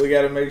 We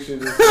gotta make sure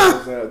this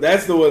goes out.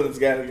 That's the one that's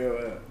gotta go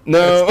out.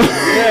 No.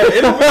 Yeah,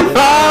 it'll be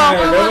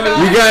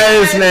fine. You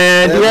guys,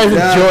 man. You guys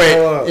enjoy it.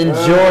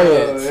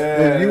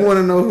 Yeah. If you want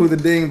to know who the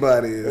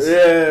Dingbot is.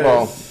 Yeah.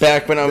 Well,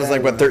 back when I was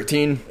like,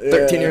 13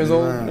 years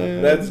old?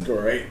 Man. That's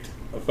great.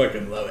 I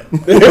fucking love it.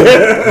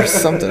 There's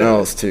something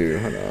else, too.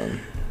 Hold on.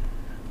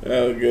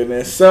 Oh,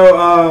 goodness.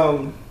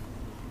 So,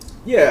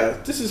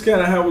 this is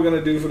kind of how we're going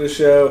to do for the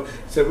show.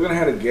 So we're going to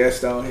have a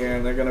guest on here,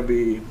 and they're going to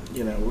be,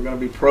 we're going to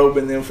be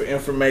probing them for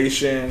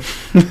information.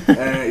 I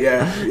mean,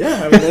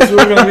 that's what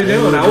we're going to be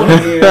doing. I want to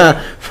hear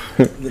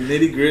the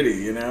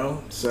nitty-gritty,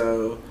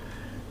 So,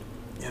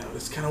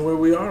 that's kind of where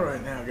we are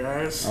right now,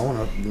 guys. I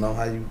want to know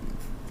how you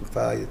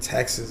file your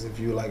taxes if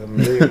you like a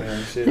millionaire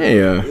and shit.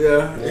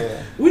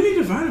 Yeah. We need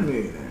to find a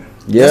millionaire.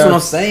 Yeah. That's what I'm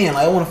saying.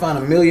 Like, I want to find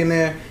a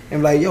millionaire and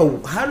be like, yo,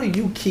 how do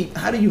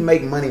you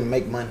make money?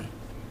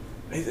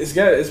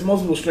 It's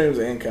multiple streams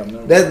of income.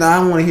 No? I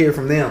want to hear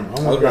from them.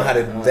 I want to know how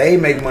they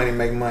make money.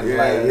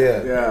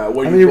 Yeah.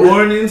 Were you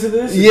born into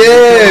this?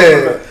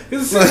 Yeah.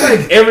 Because it seems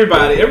like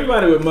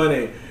everybody with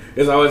money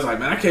is always like,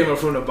 man, I came up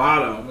from the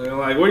bottom. And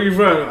like, where you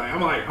from?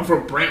 I'm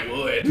from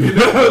Brentwood. You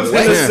know,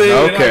 Tennessee.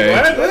 Okay.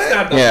 Like, that's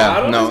not the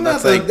bottom. No,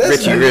 that's like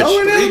Richie rich.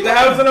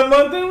 $3,000 a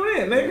month in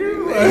rent,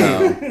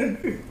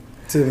 nigga.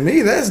 To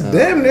me, that's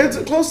damn near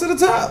close to the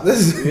top.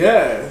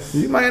 Yes.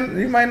 You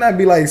might not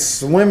be like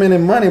swimming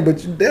in money,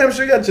 but you damn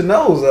sure got your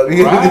nose up.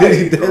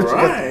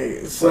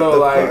 Right. So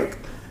like,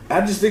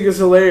 I just think it's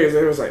hilarious.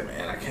 They was like,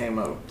 man, I came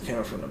up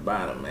from the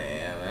bottom,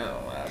 man.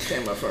 I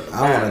came up from the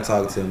bottom. I want to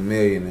talk to a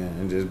millionaire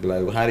and just be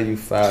like, well, how do you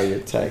file your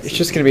taxes? It's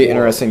just gonna be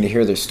interesting to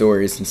hear their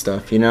stories and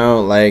stuff. You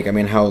know, like I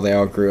mean, how they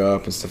all grew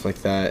up and stuff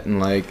like that,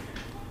 and like,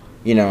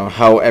 you know,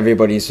 how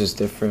everybody's just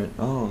different.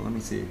 Oh, let me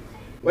see.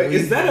 Wait, what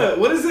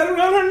is that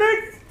around her neck?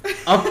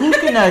 A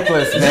puka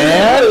necklace,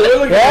 man.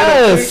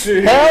 Yes.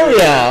 Hell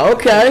yeah.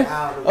 Okay.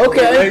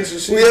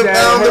 We have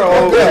found the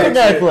puka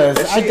necklace.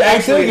 I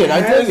dig it. I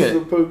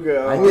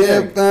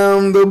have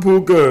found the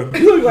puka.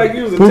 You look like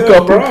you was a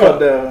tough broad,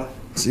 though.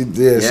 She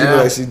did. She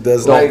look like she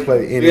does not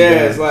play any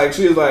game. It's like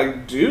she was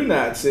like, do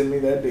not send me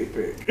that dick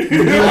pic. Beat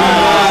your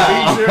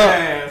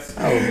ass.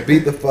 I will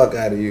beat the fuck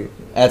out of you.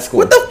 At school.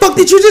 What the fuck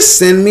did you just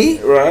send me?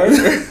 Right?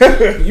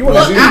 I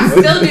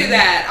still do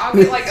that. I'll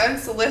get like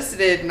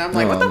unsolicited, and I'm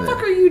like, "What the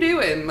fuck are you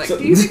doing? Like,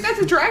 do you think that's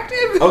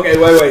attractive?" Okay,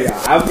 wait,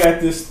 y'all. I've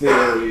got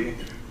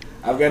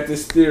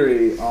this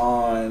theory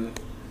on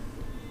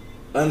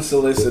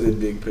unsolicited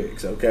dick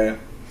pics. Okay.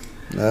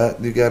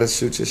 You gotta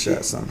shoot your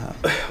shot somehow.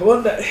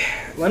 Well,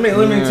 let me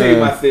tell you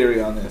my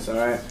theory on this. All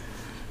right.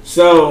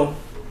 So,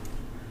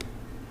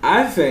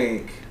 I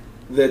think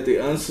that the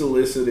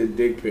unsolicited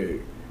dick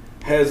pic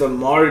has a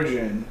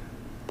margin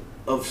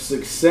of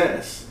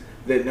success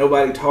that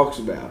nobody talks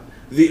about.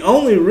 The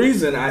only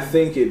reason I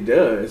think it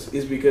does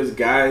is because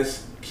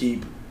guys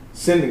keep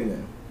sending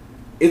them.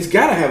 It's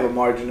got to have a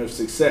margin of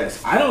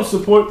success. I don't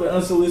support the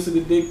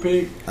unsolicited dick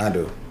pic. I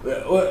do.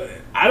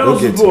 I don't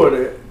support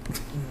it.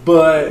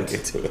 But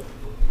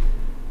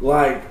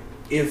like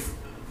if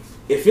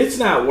it's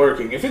not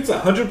working, if it's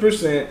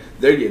 100%,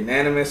 they're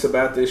unanimous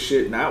about this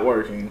shit not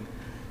working,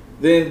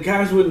 then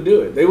guys wouldn't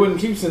do it. They wouldn't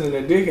keep sending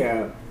their dick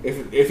out.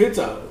 If it's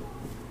a...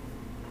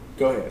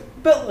 Go ahead.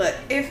 But look,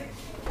 if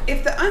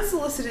the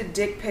unsolicited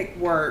dick pic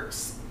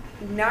works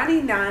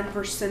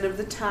 99% of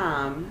the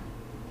time,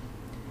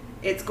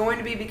 it's going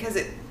to be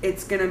because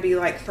it's going to be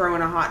like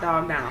throwing a hot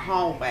dog down a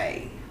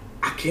hallway.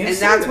 I can't and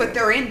say that's that. what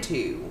they're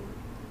into.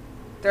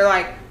 They're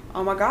like,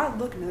 oh my God,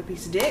 look, another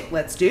piece of dick.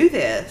 Let's do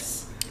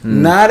this.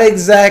 Not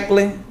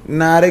exactly.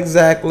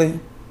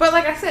 But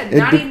like I said,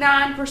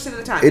 99% of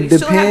the time. It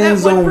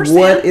depends on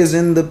what is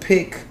in the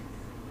pic.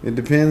 It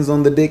depends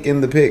on the dick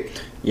in the pic.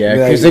 Yeah,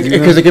 because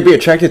it could be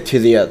attracted to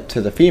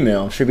the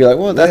female. She'd be like,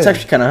 well, that's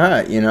actually kind of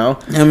hot, you know?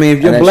 I mean,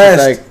 if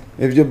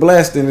you're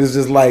blessed, then it's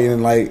just like,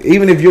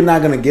 even if you're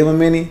not going to give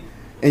them any,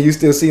 and you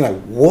still see like,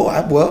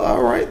 whoa, well,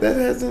 all right, that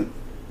hasn't...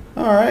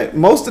 All right,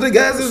 most of the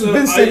guys have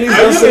been sending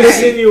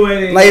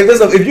insinuating. Like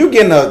if you're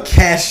getting a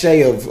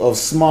cachet of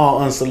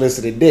small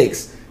unsolicited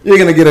dicks, you're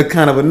gonna get a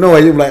kind of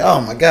annoyed. You're like,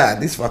 oh my God,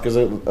 these fuckers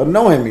are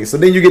annoying me. So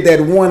then you get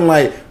that one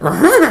like,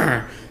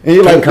 and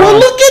you're like, well,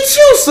 look at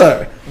you,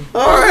 sir.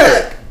 All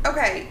right.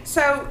 Okay,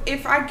 so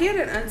if I get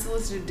an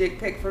unsolicited dick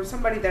pic from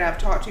somebody that I've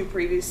talked to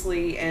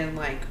previously, and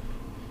like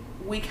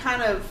we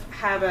kind of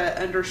have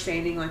a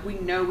understanding, like we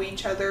know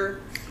each other.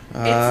 It's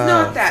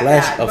not that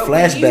bad. A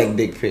flashback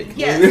dick pic.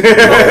 Yes. But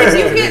when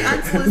you get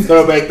unsolicited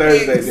dick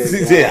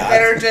pics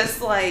that are just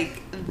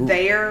like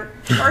there.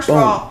 First of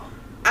all,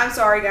 I'm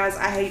sorry guys,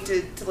 I hate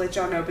to let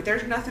y'all know, but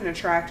there's nothing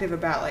attractive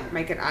about like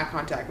making eye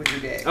contact with your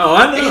dick. Oh,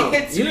 I know.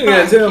 You didn't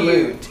gotta tell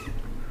me.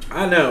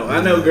 I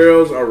know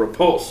girls are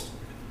repulsed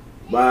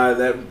by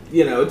that.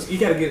 You know, you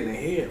gotta get in the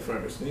head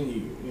first. Then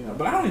you know.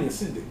 But I don't even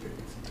send dick pics.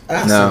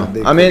 No,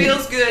 I mean,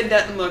 feels good,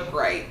 doesn't look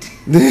right.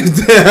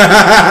 It's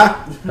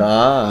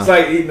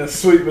like eating a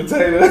sweet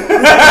potato.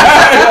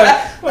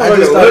 I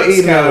just started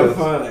eating those.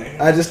 Funny.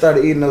 I just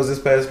started eating those this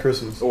past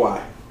Christmas.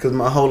 Why? Because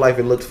my whole life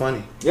it looked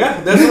funny.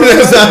 Yeah, that's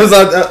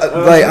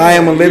what like I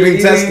am a living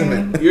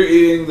testament. You're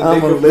eating the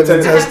dick of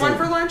potato. I had one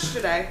for lunch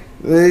today.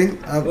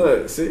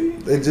 See?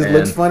 It just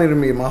looks funny to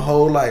me. My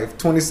whole life,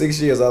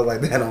 26 years, I was like,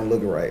 that don't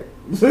look right.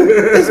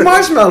 It's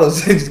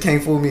marshmallows. They just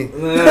can't fool me.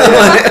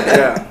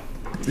 Yeah.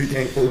 You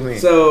can't fool me.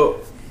 So,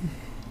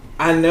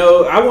 I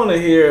want to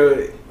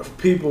hear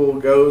people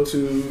go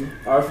to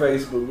our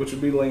Facebook, which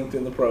will be linked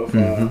in the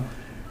profile. Mm-hmm.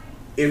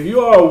 If you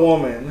are a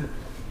woman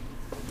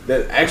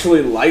that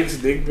actually likes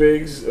dick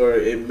pics or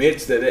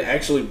admits that it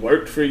actually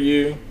worked for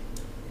you,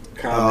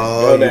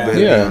 comment. Go down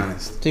there.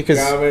 Because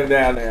comment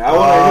down there. I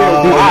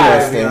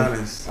want to hear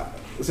why.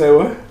 Say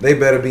what? They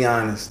better be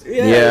honest.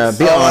 Yeah,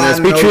 be Oh, honest.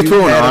 I Be know truthful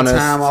you and had honest. a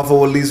time off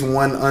of at least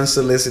one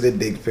unsolicited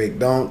dick pic.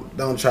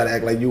 Don't try to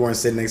act like you weren't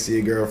sitting next to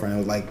your girlfriend. It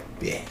was like,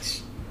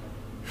 bitch.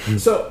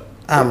 So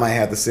I might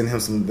have to send him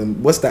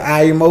some. What's the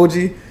eye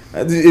emoji?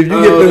 If you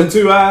the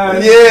 2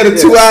 eyes. Yeah, the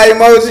 2 eye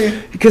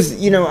emoji. Because,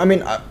 you know, I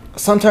mean,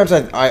 sometimes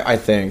I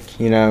think,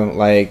 you know,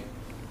 like,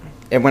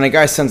 and when a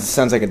guy sends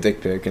like a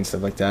dick pic and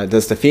stuff like that,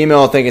 does the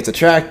female think it's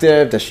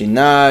attractive? Does she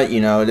not? You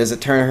know, does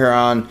it turn her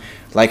on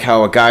like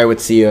how a guy would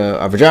see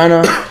a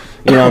vagina?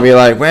 You know, be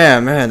like,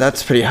 man,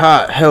 that's pretty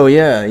hot. Hell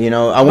yeah. You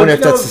know, I wonder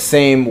if that's the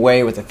same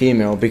way with a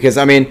female. Because,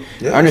 I mean,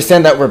 I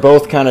understand that we're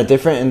both kind of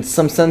different in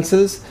some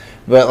senses.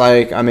 But,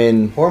 like, I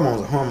mean...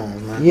 Hormones are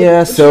hormones, man.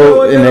 Yeah,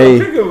 so... You know,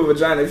 pic of a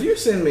vagina. If you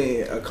send me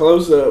a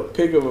close-up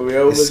pic of a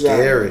real vagina...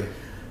 scary.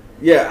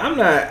 Yeah, I'm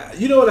not...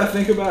 You know what I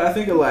think about? I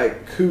think of,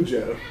 like,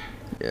 Cujo.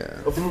 Yeah.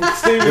 From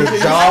Stephen King.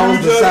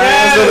 Jaws, the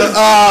size of the...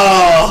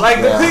 Oh!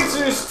 Like, the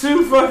picture is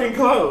too fucking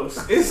close.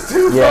 It's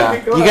too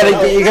fucking close.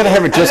 You gotta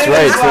have it just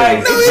right, too. Like,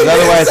 Because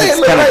otherwise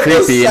it's kind of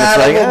creepy. And it's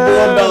like,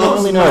 I don't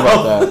really know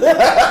about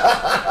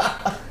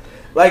that.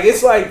 Like,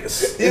 it's like...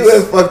 You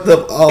have fucked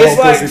up all It's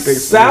like pussy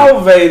pics.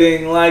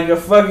 salivating like a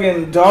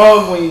fucking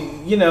dog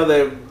when, you know,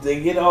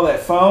 they get all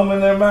that foam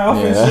in their mouth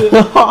and shit.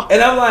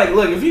 And I'm like,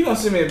 look, if you're going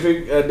to send me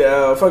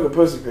a fucking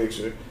pussy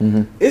picture,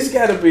 it's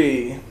got to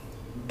be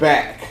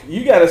back.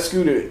 You got to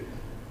scoot it,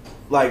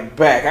 like,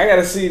 back. I got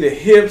to see the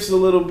hips a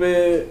little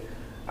bit.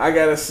 I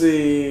got to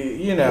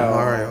see, you know.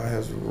 Mario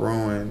has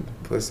ruined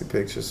pussy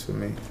pictures for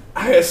me.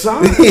 I'm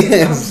sorry.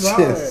 I'm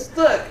sorry.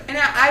 Look, and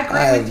I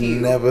agree with you.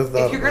 Never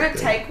thought if you're about gonna that.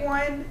 take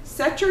one,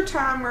 set your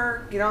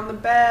timer, get on the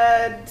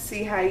bed,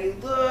 see how you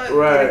look,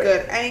 Right. get a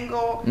good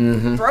angle,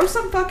 throw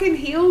some fucking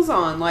heels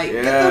on, like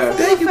get Yeah. the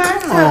full Thank you,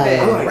 effect come of on. it.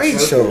 I like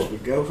Rachel. chokers,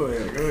 but go for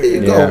it. Go There you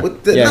ahead. go. Yeah.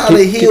 With the, Yeah, no, keep-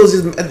 the heels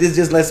it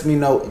just lets me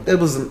know there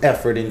was some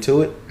effort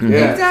into it.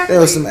 Yeah. Exactly.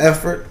 There was some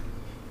effort.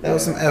 There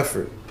was some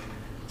effort.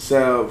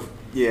 So,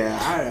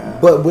 yeah,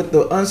 But with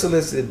the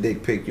unsolicited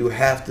dick pic, you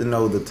have to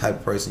know the type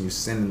of person you're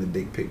sending the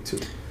dick pic to.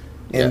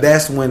 And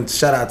that's when,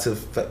 shout out to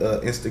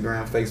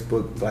Instagram,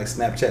 Facebook, like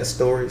Snapchat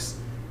stories.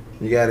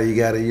 You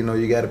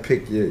gotta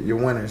pick your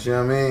winners. You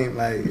know what I mean?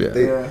 Like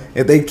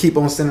if they keep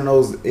on sending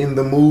those in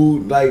the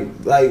mood,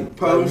 like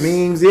Posts.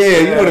 memes. Yeah,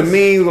 you know the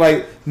memes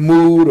like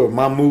mood or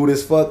my mood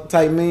is fuck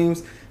type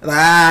memes. Like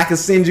I can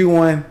send you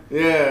one.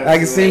 Yeah. I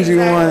can send you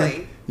one.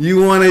 Exactly.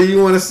 You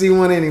wanna see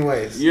one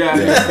anyways. Yeah,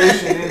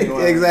 fishing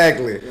anyway.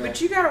 Exactly. But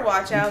you gotta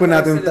watch out. Putting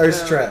out though, them to the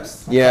thirst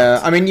traps.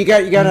 Yeah, I mean, you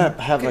gotta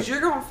have Because like...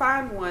 you're gonna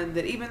find one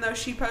that even though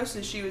she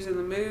posted she was in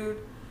the mood,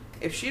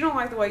 if she don't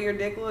like the way your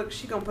dick looks,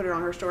 she gonna put it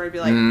on her story and be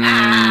like,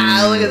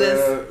 look at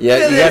this. Yeah,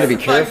 Look at you gotta this.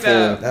 be Fucked careful.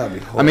 up. That would be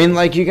horrible. I mean,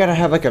 like, you gotta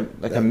have like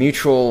a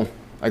mutual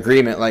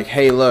agreement. Like,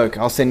 hey, look,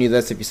 I'll send you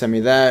this if you send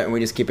me that, and we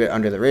just keep it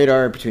under the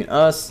radar between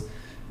us.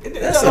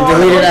 that's And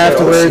delete it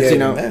afterwards, you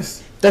know.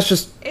 That's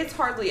just... It's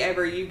hardly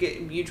ever you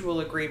get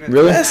mutual agreement.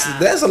 Really?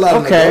 That's a lot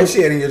of Okay.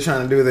 negotiating you're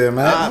trying to do there,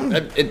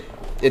 man.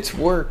 It's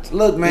worked.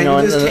 Look, man, you know,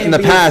 you just in can't the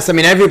be- past. I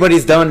mean,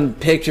 everybody's done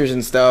pictures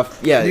and stuff.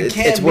 Yeah, You it's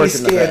can't be worked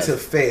in the scared past. to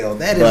fail.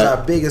 That is But-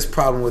 our biggest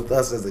problem with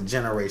us as a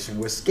generation.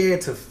 We're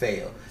scared to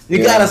fail. You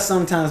Yeah. gotta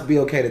sometimes be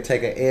okay to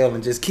take an L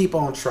and just keep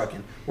on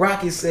trucking.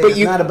 Rocky said But it's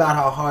you- not about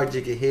how hard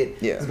you can hit.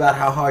 Yeah. It's about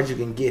how hard you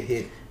can get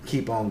hit.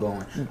 Keep on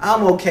going.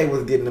 I'm okay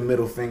with getting the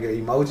middle finger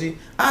emoji.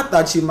 I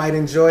thought you might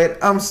enjoy it.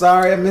 I'm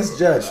sorry, I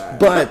misjudged.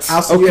 But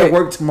I'll see you okay. at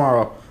work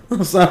tomorrow.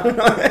 I'm sorry.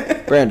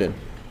 Brandon.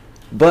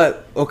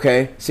 But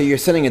okay, so you're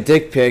sending a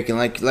dick pic, and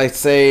like, let's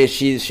say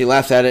she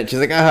laughs at it, she's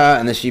like,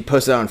 and then she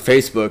posts it on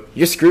Facebook.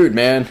 You're screwed,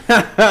 man.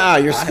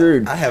 You're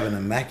screwed. I have an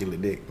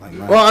immaculate dick. Like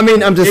mine. Well, I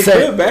mean, I'm just It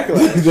saying. could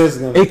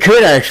backlash. It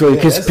could actually,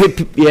 because I've I've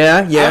seen yeah.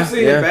 it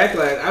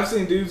backlash. I've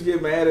seen dudes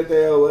get mad at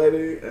their old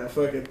lady and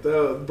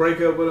fucking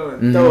break up with them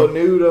and throw a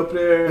nude up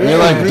there. And you're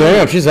like,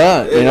 damn, she's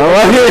hot. You know?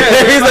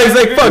 He's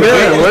like, fuck,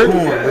 that ain't work.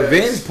 Porn.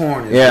 Revenge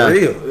porn is Yeah.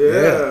 real.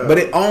 Yeah.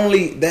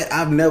 But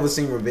I've never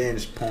seen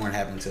revenge porn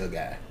happen to a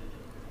guy.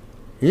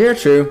 Yeah,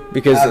 true.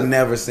 Because I've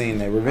never seen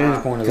that.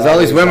 Revenge porn is all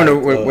these always women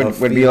like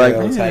would be like,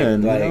 female type,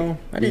 man, you like, know,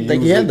 I didn't you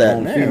think you use had it that.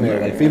 on Man, female.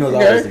 man. Like females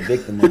Okay. are always the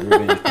victim of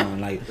revenge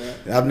porn. Like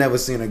I've never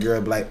seen a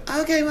girl be like,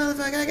 okay,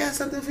 motherfucker, I got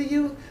something for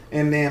you,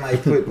 and then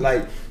like put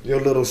like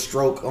your little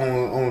stroke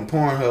on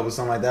Pornhub or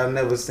something like that. I've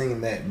never seen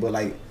that, but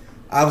like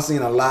I've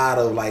seen a lot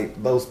of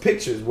like those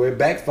pictures where it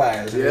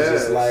backfires. And it's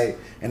just Yes. like,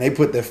 and they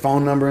put their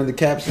phone number in the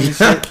caption and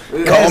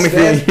shit. Call me,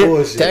 That's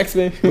bullshit. text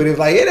me. But if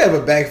like it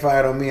ever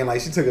backfired on me and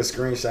like she took a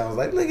screenshot, I was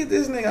like, look at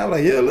this nigga. I was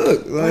like, yeah,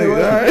 look. Like, all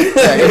right.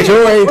 Yeah,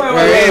 enjoy.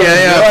 wait.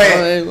 Yeah.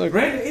 Hey, look.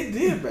 Brandon, it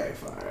did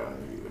backfire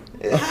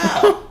on you.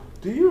 How?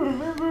 Do you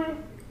remember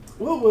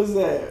what was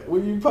that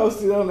when you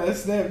posted on that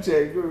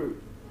Snapchat group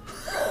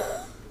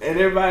and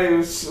everybody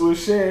was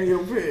sharing your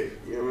pic?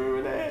 You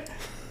remember that?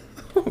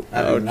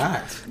 I do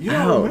not. You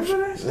don't Ouch.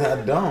 remember that shit?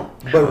 I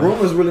don't. But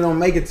rumors really don't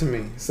make it to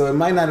me, so it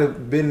might not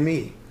have been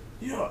me.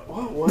 Yo,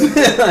 what was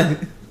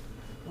it?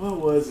 What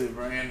was it,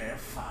 Brandon?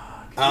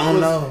 Fuck. I don't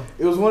know.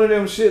 It was one of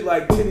them shit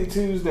like Titty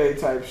Tuesday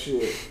type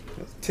shit.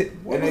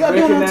 What And was they I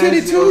doing on recognized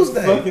Titty your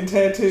Tuesday? Fucking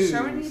tattoos.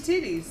 Showing your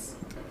titties.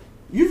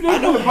 You've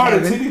never been a part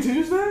of Titty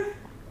Tuesday?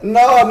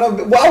 No.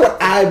 Why would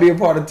I be a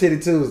part of Titty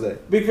Tuesday?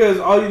 Because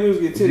all you do is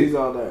get titties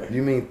all day.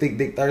 You mean Thick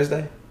Dick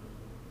Thursday?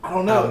 I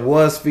don't know. I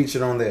was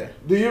featured on there.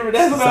 Do you?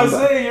 That's what I was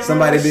saying.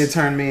 Somebody did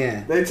turn me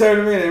in. They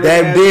turned me in.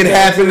 That did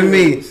happen to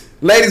me.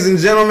 Ladies and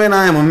gentlemen,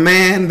 I am a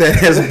man that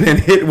has been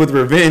hit with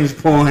revenge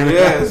porn.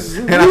 Yes.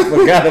 And I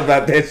forgot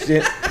about that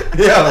shit.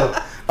 Yo.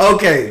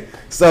 Okay.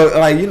 So,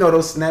 like, you know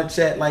those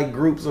Snapchat, like,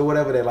 groups or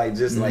whatever that, like,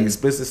 just, like,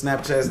 explicit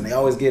Snapchats, and they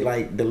always get,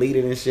 like,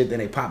 deleted and shit, then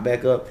they pop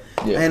back up.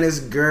 Yeah. And this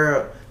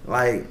girl,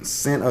 like,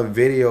 sent a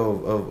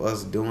video of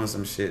us doing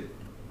some shit,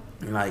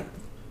 like,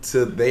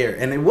 to there.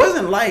 And it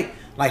wasn't like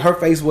her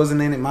face wasn't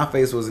in it, my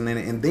face wasn't in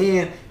it. And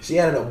then she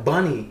added a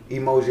bunny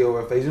emoji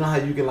over her face. You know how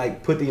you can,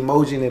 like, put the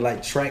emoji and it,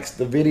 like, tracks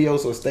the video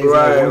so it stays in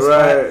one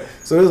spot?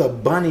 So there's a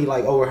bunny,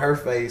 like, over her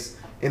face,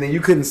 and then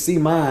you couldn't see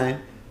mine.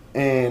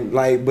 And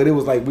like, but it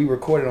was like we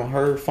recorded on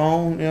her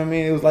phone. You know what I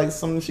mean? It was like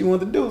something she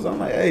wanted to do. So I'm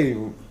like, hey,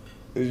 you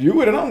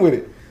with it? I'm with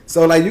it.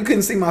 So like, you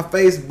couldn't see my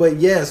face, but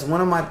yes,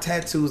 one of my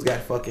tattoos got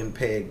fucking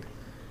pegged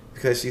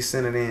because she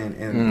sent it in,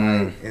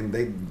 and like, and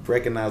they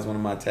recognized one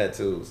of my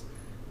tattoos.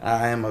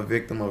 I am a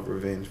victim of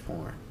revenge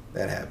porn.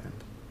 That happened.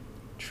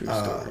 True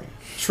story.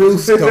 True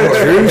story.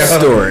 True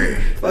story.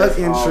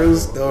 Fucking true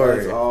story.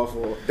 That's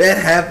awful. That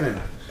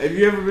happened. Have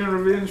you ever been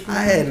revenge porn?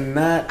 I had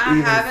not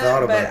even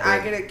thought about that.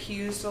 I get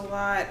accused a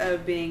lot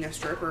of being a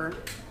stripper.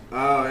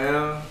 Oh,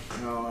 yeah?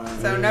 Oh,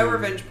 so no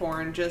revenge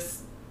porn,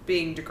 just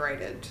being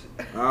degraded.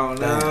 Oh,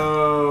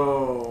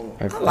 no.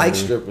 I like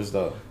strippers,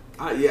 though.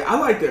 Yeah, I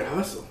like their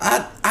hustle. I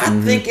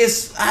think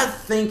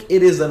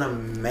it is an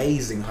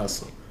amazing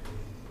hustle.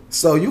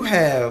 So you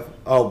have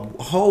a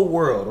whole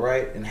world,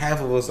 right? And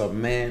half of us are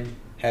men,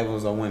 half of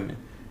us are women.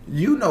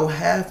 You know,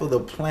 half of the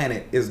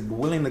planet is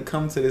willing to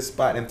come to this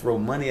spot and throw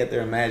money at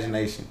their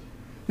imagination.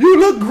 You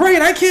look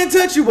great. I can't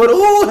touch you, but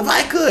ooh, if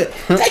I could,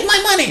 take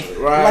my money.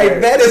 Right.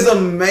 Like, that is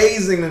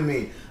amazing to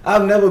me.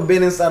 I've never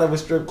been inside of a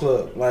strip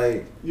club.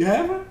 Like, you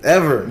haven't?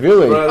 Ever.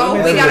 Really? Oh,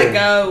 we gotta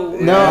go.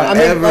 No, I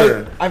mean,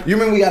 ever. You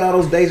remember we got all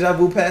those deja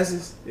vu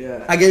passes?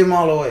 Yeah. I gave them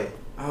all away.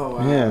 Oh,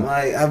 wow. Yeah.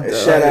 Like,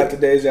 shout out to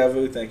Deja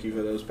Vu. Thank you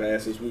for those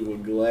passes. We will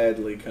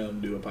gladly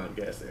come do a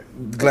podcast there.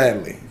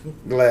 Gladly.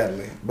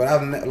 But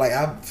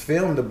I've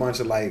filmed a bunch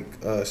of like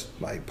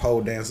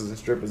pole dancers and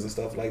strippers and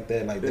stuff like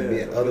that. Like, to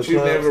be at other clubs. You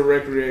never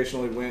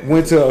recreationally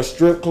went to a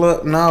strip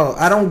club? No,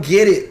 I don't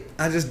get it.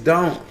 I just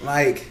don't.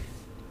 Like,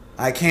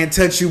 I can't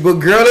touch you, but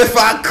girl, if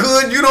I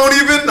could, you don't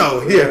even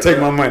know. Here, take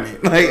my money.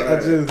 Like,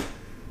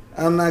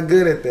 I'm not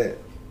good at that.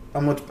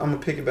 I'm gonna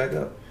pick it back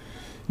up.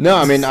 No,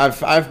 I mean,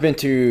 I've been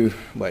to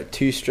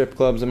 2 strip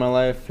clubs in my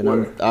life,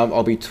 and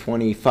I'll be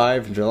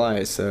 25 in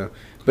July. So,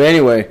 but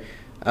anyway,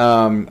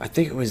 I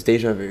think it was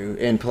Deja Vu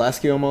in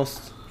Pulaski,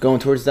 almost going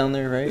towards down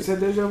there, right? Is that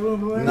Deja Vu in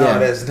Pulaski? No,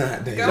 that's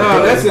not Deja Vu.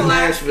 No, that's in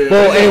Nashville.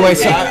 Well, anyway,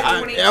 so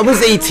I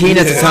was 18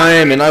 at the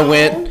time, and I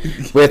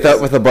went with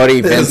a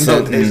buddy,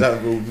 Vincent.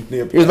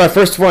 It was my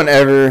first one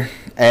ever,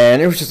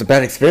 and it was just a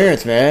bad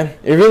experience, man.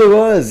 It really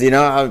was. You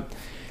know,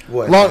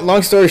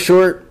 long story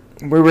short,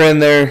 we were in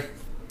there.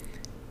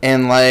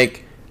 And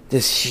like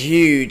this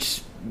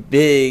huge,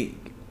 big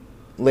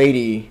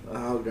lady,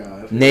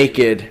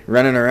 naked,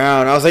 running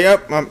around. I was like,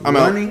 "Oh, I'm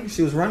running." out.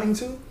 She was running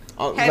too.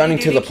 Running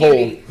to the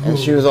pole, and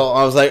she was all.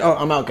 I was like, "Oh,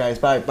 I'm out, guys.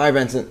 Bye,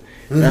 Vincent."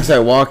 And I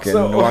started walking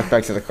and walked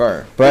back to the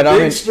car. But the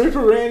big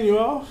stripper ran you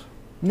off?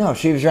 No,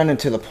 she was running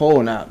to the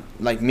pole. Not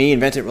like me and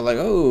Vincent were like,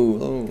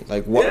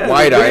 like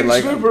wide eyed.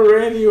 Like, stripper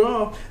ran you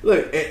off.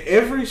 Look, at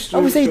every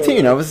stripper. I was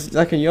 18. I was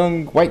like a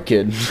young white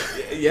kid.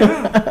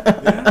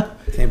 Yeah.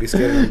 Can't be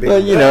scared of the big.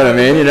 But you know what I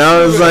mean. You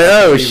know, I was like,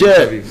 oh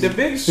shit. The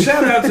big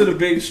shout out to the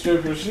big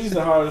stripper. She's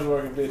the hardest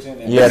working bitch in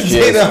there. Yeah, she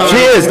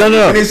is.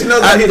 No. And she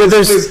knows how to hit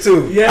the splits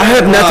too. Yeah. I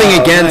have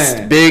nothing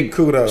against big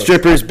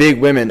strippers,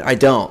 big women. I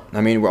don't.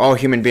 I mean, we're all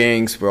human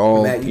beings. We're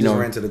all. Matt, you just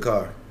ran to the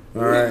car.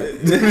 All right.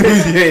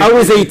 I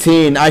was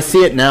 18. I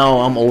see it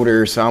now. I'm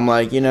older, so I'm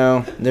like,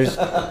 there's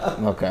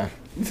okay.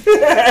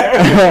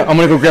 I'm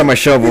gonna go grab my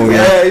shovel.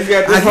 Yeah, he's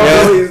got this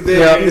hole. He's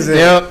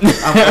there. Yep.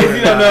 If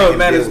you don't know,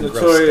 Matt is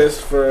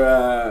notorious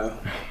for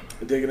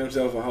digging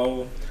himself a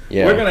hole.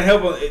 Yeah. We're gonna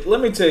help him.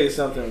 Let me tell you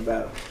something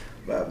about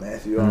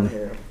Matthew on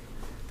here.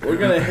 We're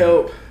gonna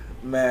help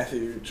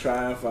Matthew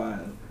try and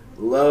find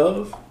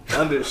love,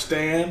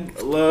 understand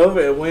love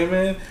and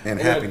women and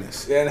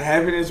happiness. And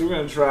happiness. We're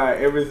gonna try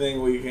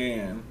everything we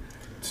can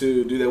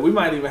to do that. We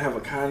might even have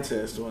a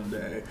contest one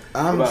day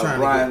about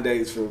blind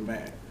dates for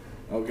Matt.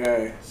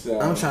 Okay, so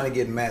I'm trying to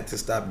get Matt to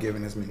stop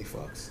giving as many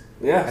fucks.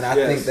 Yeah, and I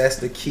think that's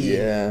the key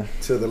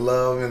to the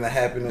love and the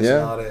happiness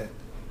and all that.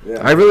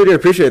 Yeah. I really do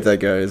appreciate that,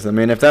 guys. I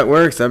mean, if that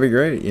works, that'd be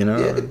great.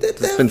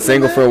 Just been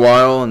single for a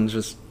while and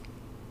just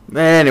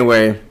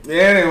anyway.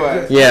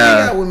 Yeah. You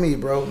got with me,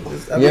 bro.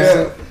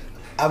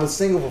 I was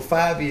single for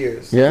 5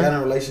 years. Yeah. Got in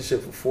a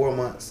relationship for 4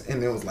 months,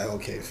 and it was like,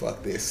 okay,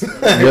 fuck this.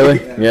 Really?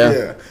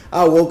 Yeah.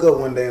 I woke up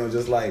one day and was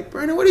just like,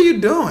 Brandon, what are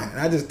you doing? And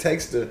I just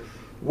texted her.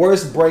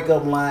 Worst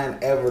breakup line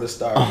ever to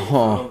start with.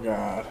 Oh,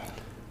 God.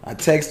 I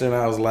texted her and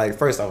I was like,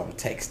 first off, I'm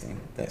texting.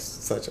 That's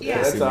such a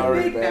that's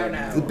already big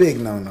no-no. It's a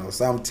big no-no.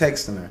 So I'm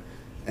texting her.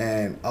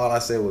 and all I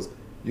said was,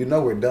 "You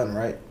know we're done,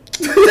 right?"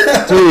 Dude,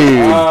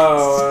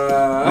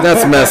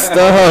 that's messed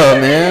up,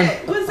 man.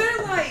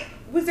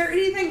 Was there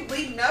anything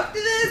leading up to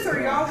this, or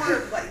y'all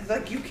were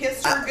like you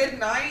kissed her good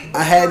night?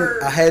 I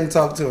hadn't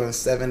talked to her in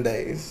 7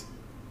 days.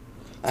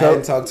 I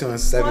hadn't talked to her in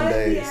 7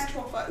 days. The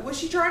actual was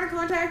she trying to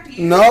contact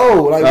you?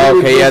 No, like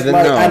okay, I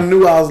didn't know. I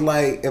knew I was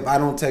like, if I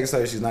don't text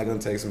her, she's not gonna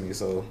text me.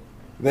 So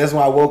that's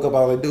when I woke up.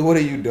 I was like, dude, what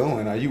are you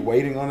doing? Are you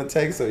waiting on a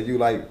text, or are you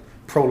like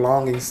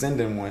prolonging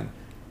sending one?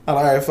 I'm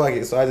like, all right, fuck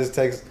it. So I just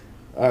text.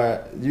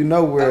 You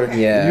know we're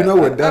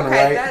done,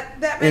 okay, right?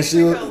 That makes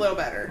me feel a little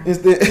better.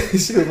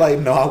 She was like,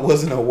 no, I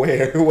wasn't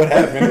aware. What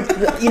happened?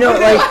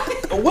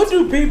 What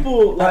do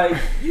people like?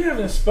 You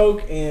haven't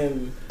spoke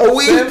in a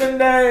week, 7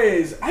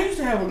 days. I used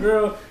to have a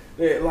girl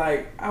that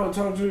I would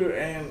talk to her,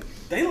 and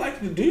they like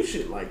to do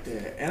shit like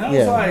that, and I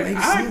was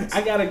like,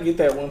 I gotta get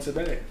that once a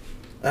day.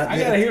 I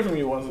gotta hear from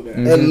you once a day.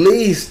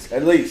 Mm-hmm.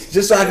 At least.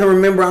 Just so I can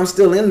remember I'm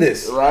still in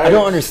this. Right. I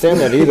don't understand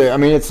that either. I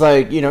mean, it's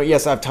like,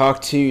 yes, I've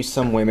talked to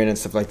some women and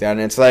stuff like that,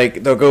 and it's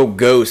like they'll go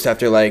ghost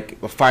after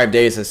 5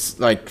 days,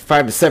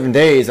 5 to 7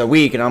 days a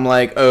week, and I'm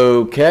like,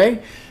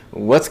 okay,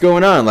 what's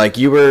going on? Like,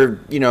 you were,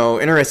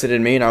 interested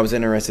in me, and I was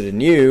interested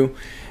in you,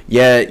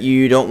 yet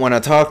you don't want to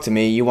talk to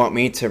me. You want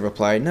me to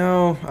reply,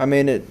 no. I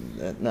mean,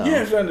 no. You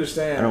have to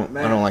understand,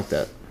 I don't like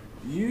that.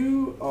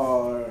 You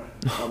are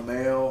a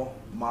male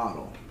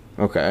model.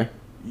 Okay.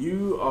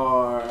 You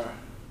are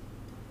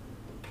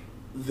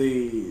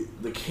the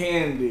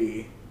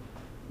candy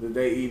that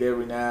they eat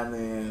every now and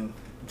then.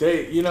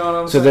 You know what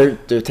I'm saying? So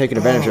they're taking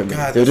advantage of me.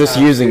 God, they're just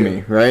using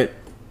me, right?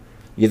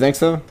 You think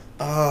so?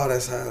 Oh,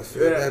 that's how I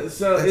feel. Yeah,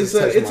 so it's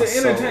an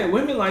entertainment.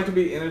 Women like to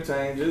be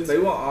entertained. They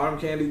want arm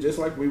candy just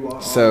like we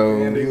want arm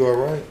candy. You are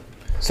right.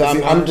 So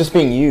I'm just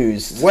being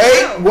used.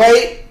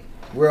 Wait.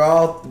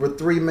 We're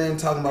 3 men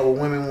talking about what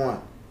women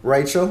want.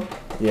 Rachel?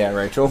 Yeah,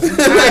 Rachel.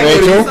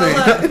 Rachel?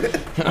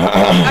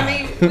 I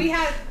mean,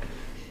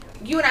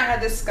 you and I had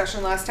this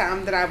discussion last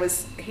time that I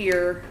was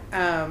here,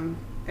 and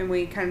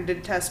we kind of did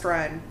a test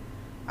run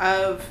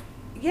of,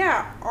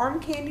 arm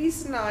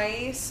candy's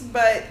nice,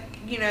 but,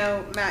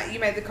 Matt, you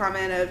made the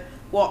comment of,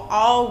 well,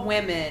 all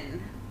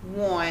women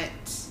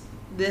want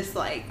this,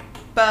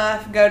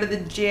 buff, go to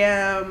the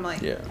gym,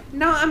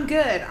 no, I'm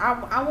good.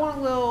 I want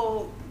a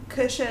little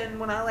cushion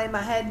when I lay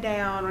my head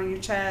down on your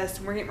chest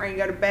and we're getting ready to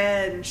go to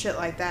bed and shit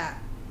like that.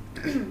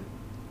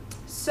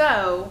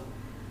 So,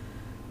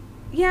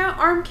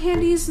 arm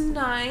candy's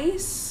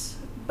nice,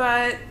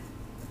 but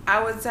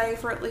I would say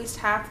for at least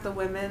half the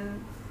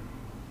women,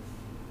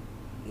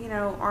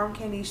 arm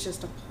candy's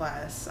just a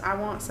plus. I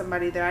want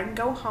somebody that I can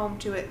go home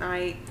to at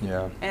night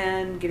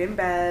and get in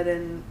bed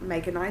and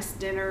make a nice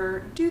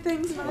dinner, do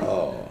things nice.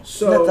 Oh,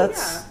 so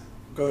that's...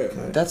 Go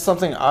ahead. That's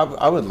something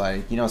I would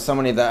like.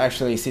 Somebody that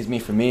actually sees me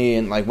for me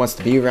and wants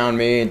to be around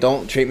me and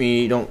don't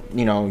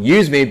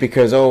use me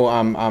because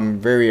I'm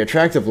very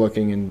attractive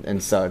looking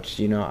and such.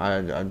 No.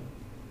 I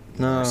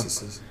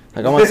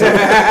want some,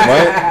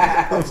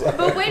 what?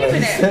 But wait a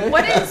minute.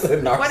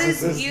 What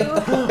is you?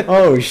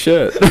 Oh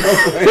shit.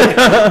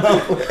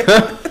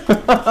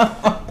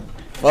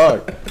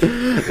 Fuck.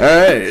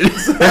 Alright.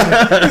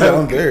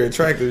 I'm very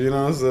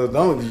attractive, so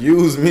don't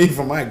use me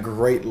for my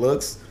great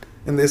looks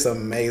and this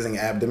amazing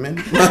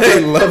abdomen.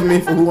 Love me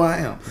for who I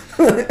am.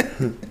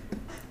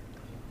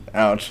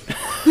 Ouch.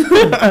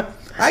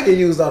 I get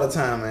used all the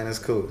time, man. It's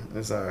cool.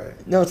 It's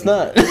alright. No, it's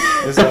not.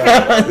 It's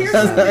alright. Well, here's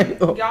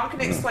something y'all can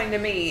explain to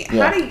me.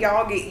 How do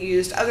y'all get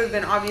used other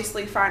than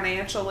obviously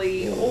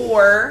financially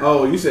or...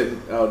 Oh, you said...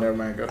 Oh, never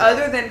mind. Go ahead.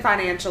 Other than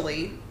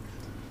financially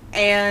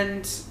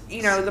and,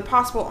 the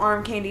possible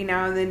arm candy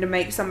now and then to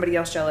make somebody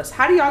else jealous.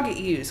 How do y'all get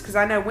used? Because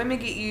I know women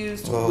get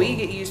used. Oh. We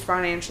get used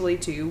financially,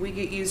 too. We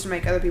get used to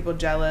make other people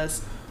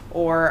jealous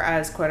or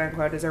as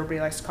quote-unquote, as everybody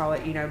likes to call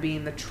it,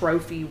 being the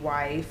trophy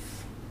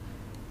wife.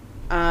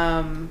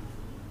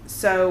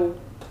 So,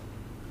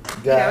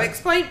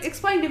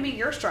 explain to me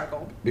your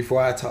struggle.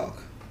 Before I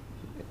talk,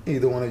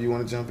 either one of you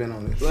want to jump in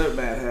on this? Let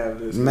Matt have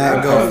this.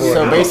 Matt, go for it.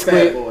 So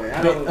basically, a fat boy.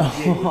 I don't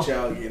get what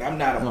y'all get. I'm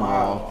not a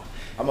model.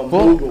 I'm a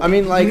Moogle. I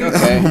mean,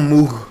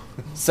 okay.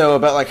 So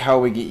about how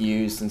we get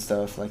used and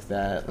stuff like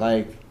that.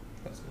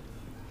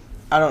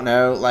 I don't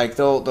know.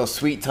 They'll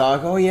sweet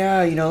talk. Oh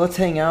yeah, let's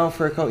hang out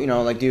for a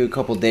couple. Do a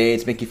couple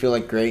dates, make you feel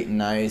great and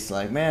nice.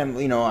 Man,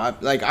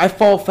 I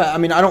fall fast. I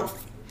mean, I don't.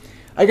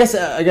 I guess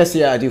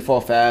I do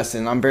fall fast,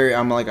 and I'm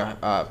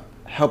a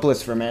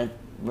helpless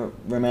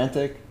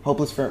romantic,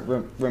 hopeless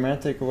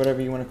romantic, or whatever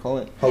you want to call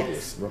it.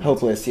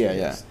 Hopeless,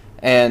 yeah.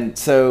 And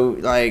so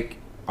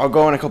I'll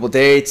go on a couple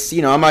dates.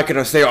 I'm not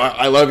gonna say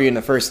I love you in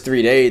the first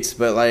 3 dates,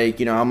 but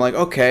I'm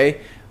okay.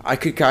 I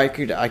could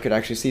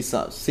actually see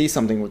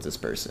something with this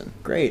person.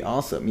 Great,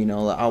 awesome.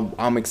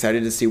 I'm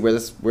excited to see where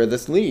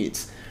this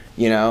leads.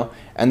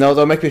 And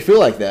they'll make me feel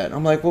like that.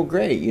 I'm well,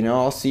 great.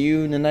 I'll see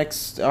you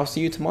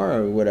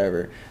tomorrow, or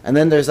whatever. And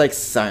then there's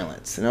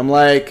silence, and I'm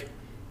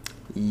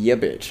yeah,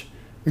 bitch.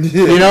 Dude, it's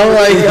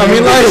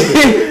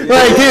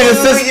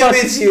just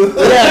bitch you.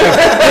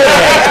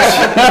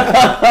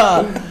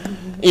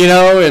 Yeah.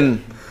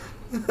 And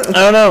I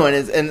don't know, and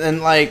it's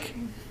and like,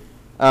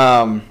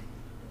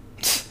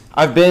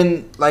 I've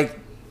been like,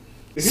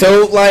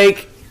 so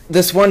like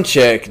this one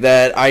chick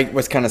that I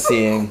was kind of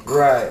seeing,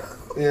 Right.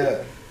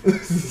 Yeah.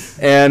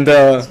 and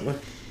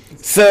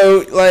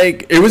so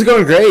like it was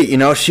going great. You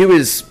know, she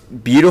was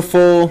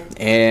beautiful,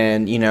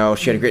 and you know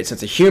she had a great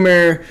sense of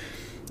humor.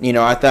 You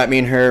know, I thought me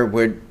and her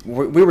we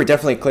were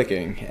definitely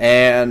clicking,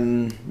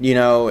 and you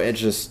know it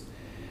just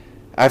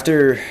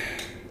after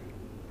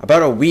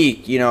about a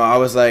week, you know, I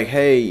was like,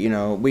 hey, you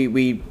know,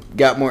 we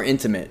got more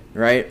intimate,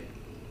 right?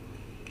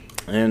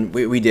 And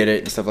we did it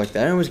and stuff like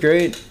that. And it was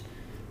great.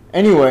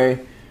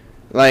 Anyway,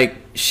 like,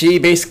 she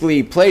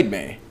basically played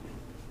me.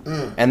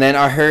 And then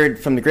I heard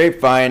from the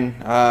grapevine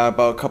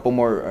about a couple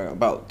more,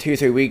 about 2 or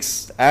 3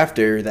 weeks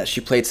after that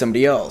she played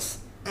somebody else.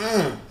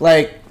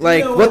 Like, You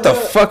know what the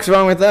what, fuck's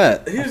wrong with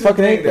that? I Here's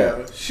fucking the thing, hate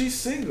that. though. She's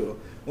single.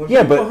 When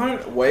Yeah, people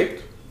but- when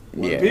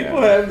Yeah.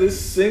 people have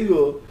this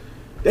single,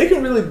 they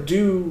can really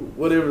do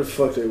whatever the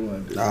fuck they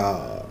want to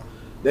do.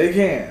 They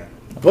can.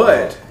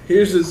 But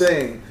here's the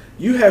thing: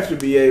 you have to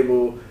be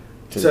able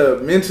to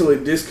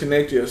mentally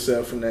disconnect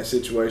yourself from that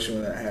situation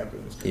when that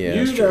happens. Yeah,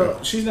 you that's know,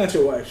 true. she's not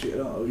your wife. She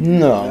don't owe you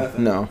No,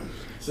 nothing. no.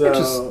 So It's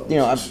just, you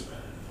know,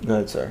 go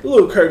ahead, sir. a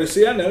little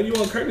courtesy. I know you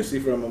want courtesy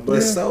from him, but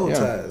It's soul Yeah.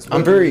 ties.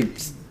 I'm very,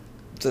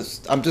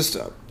 I'm just,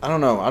 I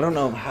don't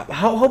know.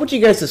 How would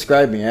you guys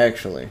describe me,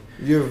 actually?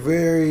 You're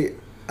very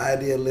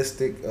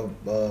idealistic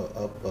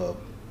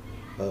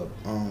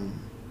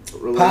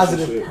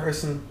positive relationship.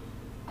 person,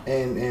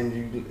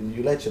 and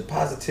you let your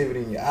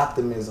positivity and your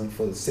optimism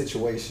for the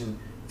situation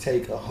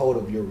take a hold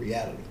of your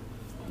reality.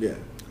 Yeah.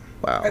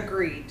 Wow.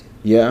 Agreed.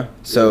 Yeah.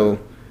 So,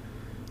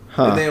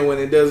 And then when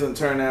it doesn't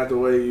turn out the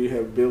way you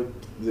have built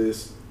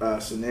this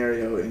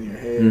scenario in your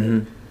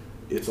head,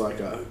 it's like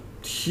a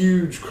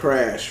huge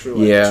crash for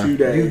like 2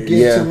 days. You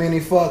get too many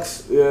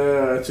fucks.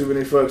 Yeah, too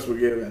many fucks were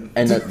given.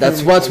 And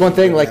that's one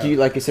thing, like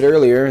you said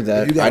earlier,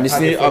 that I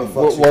just need.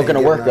 We're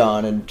gonna work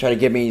on and try to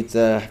get me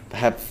to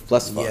have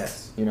less fucks. Yes.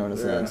 You know, in a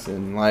sense,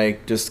 and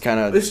like just kind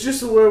of. It's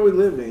just the world we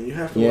live in. You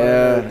have to learn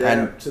to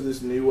adapt and to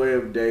this new way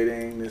of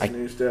dating, this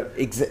new stuff.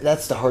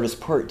 That's the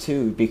hardest part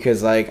too,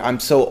 because like I'm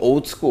so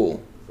old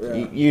school.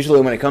 Yeah. Usually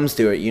when it comes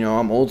to it, you know,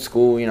 I'm old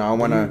school. You know, I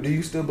wanna Do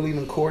you still believe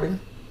in courting?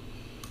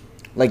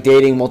 like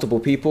dating multiple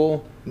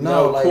people.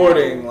 No, like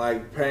courting,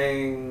 like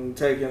taking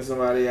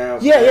somebody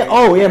out. Yeah, paying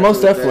oh yeah, for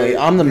most the definitely. date.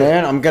 I'm the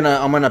man. I'm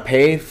gonna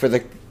pay for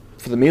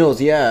the meals,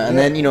 yeah. And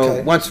then, you know,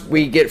 okay. once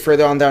we get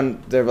further on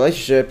down the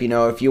relationship, you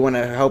know, if you want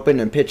to help in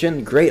and pitch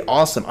in, great,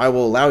 awesome. I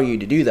will allow you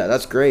to do that.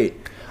 That's great.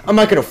 I'm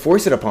not gonna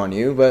force it upon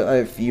you, but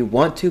if you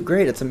want to,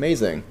 great. It's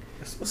amazing.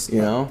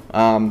 You know,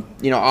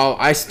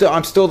 I'm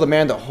still the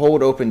man that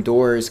hold open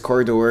doors,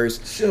 corridors.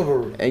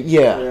 Chivalry.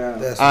 Yeah.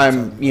 That's what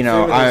I'm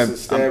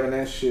Feminists are stabbing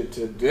that shit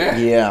to death.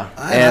 yeah,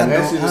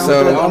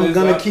 I'm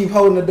gonna keep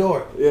holding the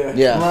door. Yeah.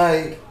 yeah,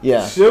 Like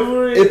yeah.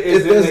 Chivalry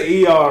is in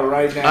the ER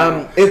right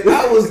now. if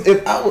I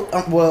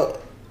was well,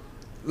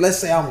 let's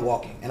say I'm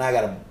walking and I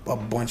got a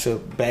bunch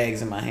of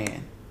bags in my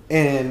hand,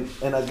 and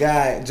a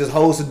guy just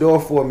holds the door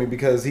for me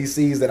because he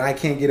sees that I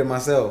can't get it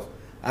myself.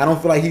 I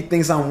don't feel like he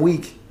thinks I'm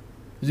weak.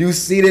 You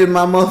see that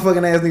my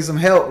motherfucking ass needs some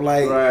help.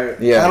 Like,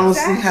 Right. Yeah. I don't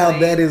see how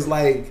Exactly. that is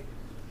like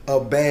a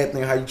bad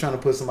thing. How you trying to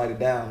put somebody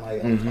down?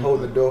 Like, I'm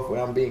holding the door for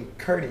you. I'm being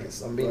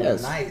courteous. I'm being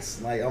Yes.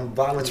 nice. Like, I'm It's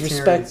volunteering.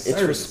 respect. It's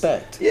service.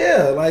 respect.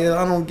 Yeah, like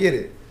I don't get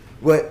it.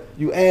 But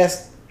you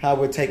asked how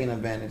we're taking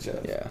advantage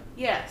of. Yeah.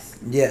 Yes.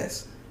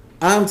 Yes,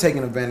 I'm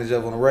taking advantage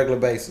of on a regular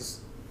basis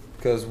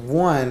because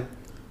one,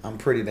 I'm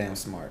pretty damn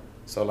smart.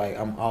 So like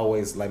I'm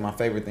always like my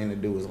favorite thing to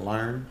do is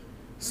learn.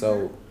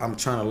 So I'm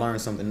trying to learn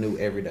something new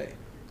every day.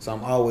 So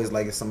I'm always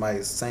like if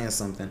somebody's saying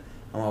something,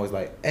 I'm always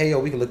like, hey yo,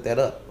 we can look that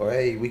up, or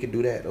hey, we can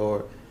do that,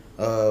 or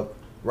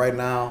right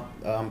now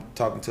I'm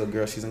talking to a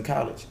girl. She's in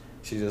college.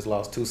 She just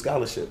lost 2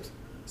 scholarships.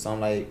 So I'm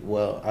like,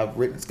 well, I've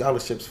written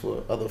scholarships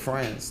for other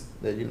friends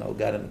that, you know,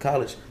 got into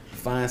college.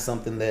 Find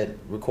something that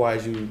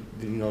requires you,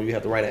 you know, you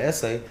have to write an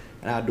essay,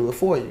 and I'll do it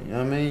for you. You know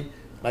what I mean?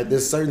 Like,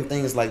 there's certain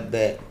things like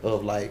that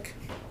of, like,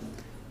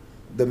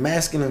 the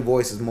masculine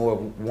voice is more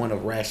of one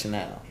of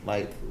rationale.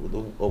 Like,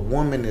 a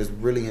woman is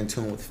really in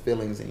tune with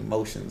feelings and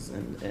emotions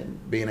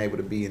and being able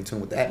to be in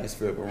tune with the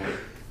atmosphere of a room.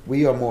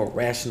 We are more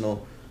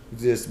rational.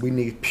 We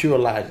need pure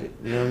logic.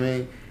 You know what I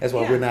mean? That's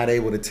why we're not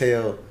able to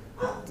tell,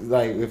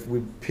 like, if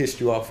we pissed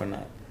you off or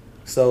not.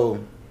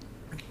 So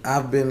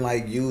I've been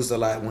like used a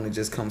lot when it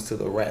just comes to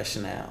the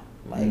rationale.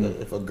 Like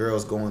if a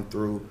girl's going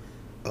through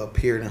a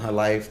period in her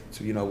life,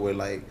 to, you know, where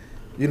like,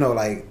 you know,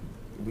 like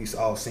we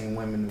all seen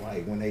women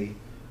like when they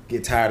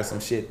get tired of some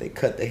shit, they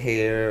cut their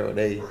hair or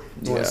they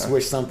want to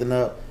switch something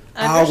up.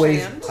 I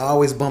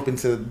always bump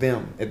into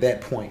them at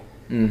that point.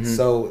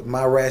 So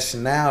my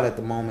rationale at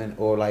the moment,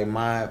 or like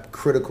my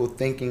critical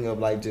thinking of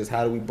like just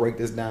how do we break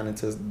this down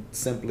into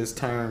simplest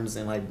terms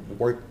and like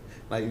work,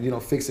 like, you know,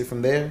 fix it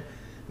from there.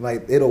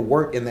 Like, it'll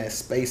work in that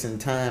space and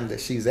time that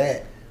she's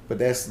at, but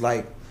that's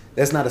not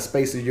a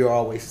space that you're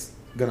always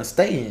gonna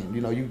stay in. You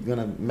know, you're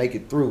gonna make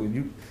it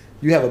through.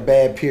 You have a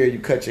bad period, you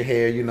cut your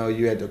hair. You know,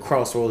 you at the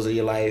crossroads of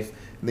your life.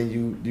 And then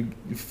you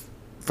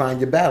find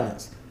your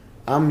balance.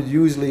 I'm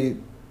usually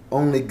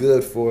only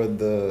good for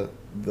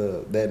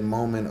that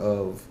moment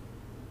of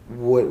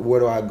where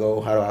do I go?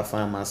 How do I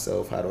find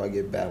myself? How do I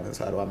get balance?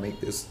 How do I make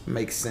this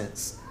make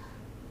sense?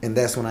 And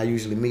that's when I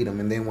usually meet them.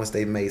 And then once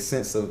they made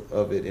sense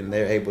of it and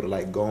they're able to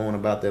like go on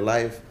about their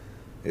life,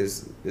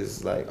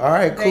 it's like, all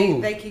right,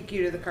 cool. They kick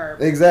you to the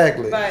curb.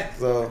 Exactly. But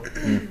so,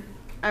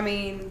 I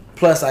mean,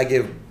 plus I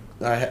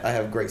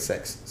have great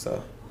sex.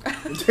 So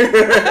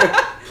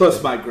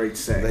plus my great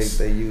sex.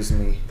 They use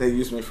me. They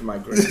use me for my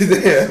great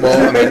sex.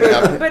 Well, I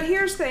mean, but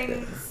here's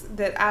things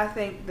that I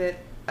think that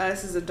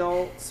us as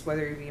adults,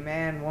 whether you be a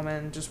man,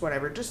 woman, just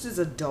whatever, just as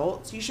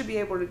adults, you should be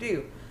able to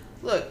do.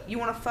 Look, you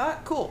want to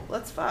fuck? Cool,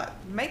 let's fuck.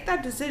 Make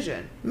that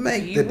decision.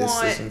 Make you the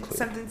decision want clear.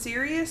 something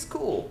serious?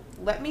 Cool.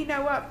 Let me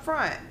know up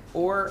front.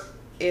 Or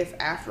if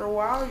after a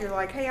while you're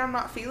like, hey, I'm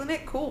not feeling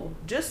it, cool.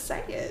 Just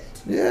say it.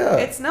 Yeah.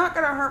 It's not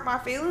going to hurt my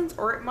feelings,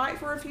 or it might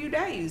for a few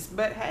days.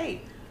 But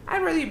hey,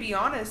 I'd rather you be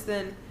honest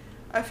than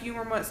a few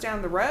more months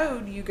down the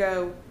road you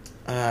go,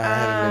 I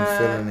haven't been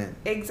feeling it.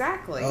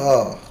 Exactly.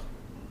 Oh,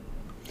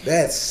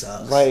 that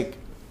sucks. like,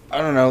 I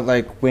don't know,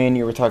 like when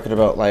you were talking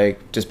about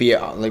like just be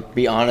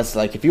honest,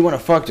 like if you want to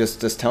fuck,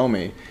 just tell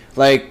me.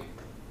 Like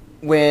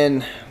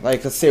when,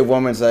 like, let's say a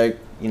woman's like,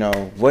 you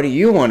know, what do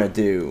you want to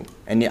do?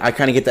 And I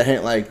kind of get that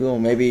hint, like, oh,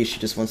 maybe she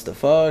just wants to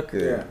fuck,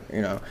 or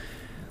you know,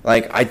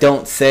 like I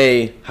don't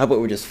say how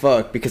about we just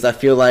fuck, because I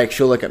feel like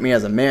she'll look at me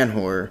as a man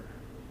whore,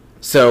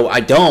 so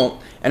I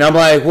don't. And I'm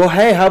like, well,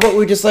 hey, how about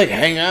we just like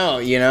hang out,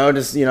 you know,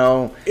 just, you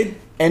know.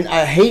 And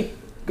I hate.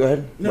 Go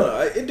ahead. No,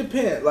 it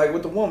depends. Like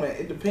with the woman,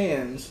 it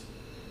depends.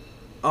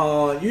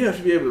 You have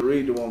to be able to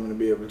read the woman to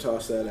be able to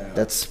toss that out.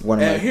 That's one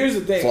of my And here's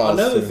the thing. flaws,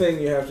 Another too.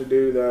 thing you have to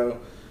do though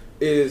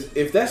is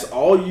if that's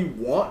all you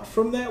want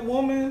from that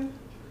woman,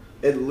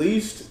 at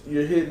least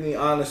you're hitting the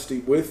honesty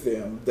with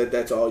them that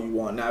that's all you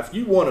want. Now, if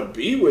you want to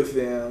be with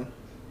them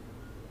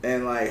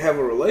and like have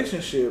a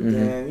relationship,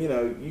 then you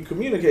know you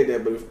communicate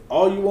that. But if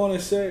all you want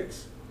is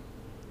sex,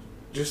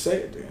 just say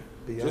it then.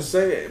 Just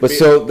say it. But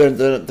so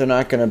they're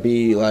not gonna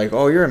be like,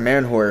 oh, you're a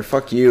man whore,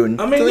 fuck you.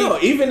 And I mean, no.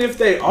 Even if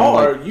they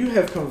are, you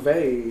have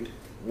conveyed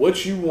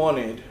what you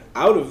wanted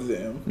out of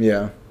them.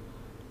 Yeah.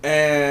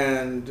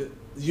 And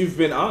you've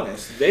been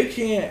honest. They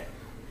can't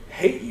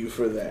hate you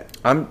for that.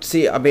 I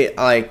mean,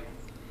 like,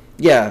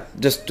 yeah,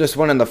 just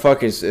wanting the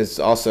fuck is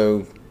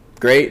also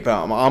great,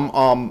 but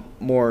I'm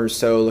more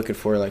so looking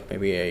for like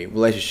maybe a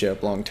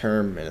relationship long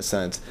term in a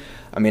sense.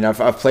 I mean,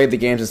 I've played the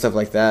games and stuff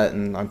like that,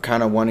 and I'm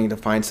kind of wanting to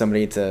find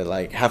somebody to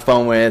like have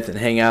fun with and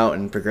hang out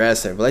and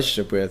progress a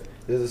relationship with.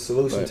 There's a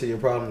solution to your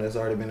problem that's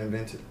already been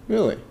invented.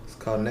 Really? It's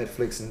called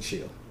Netflix and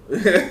chill.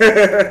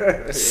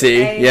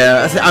 See,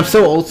 yeah, I'm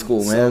so old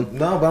school, man. So,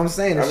 no, but I'm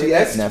saying if she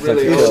that's asks,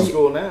 really Netflix old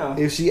school now.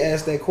 if she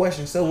asked that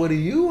question, so what do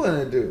you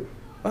want to do?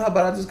 Well, how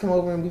about I just come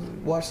over and we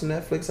watch some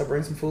Netflix? I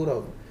bring some food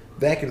over.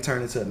 That can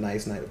turn into a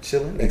nice night of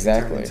chilling. That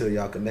can turn into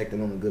y'all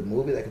connecting on a good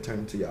movie. That can turn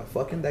into y'all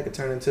fucking. That can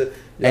turn into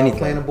y'all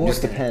playing a board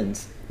Just game.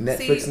 depends.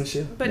 Netflix and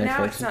chill. But now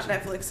Netflix it's not and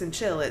Netflix and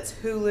chill. It's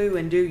Hulu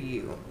and Do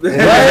You. What?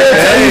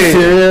 Are you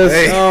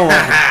serious? Oh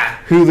my.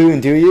 Hulu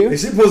and Do You?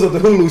 If she pulls up the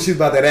Hulu, she's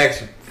about that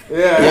action.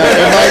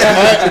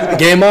 Yeah.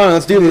 Game on.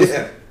 Let's do this.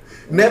 Yeah.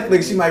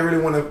 Netflix, she might really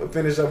want to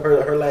finish up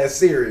her last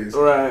series.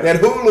 Right.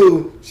 That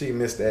Hulu, she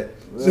missed that.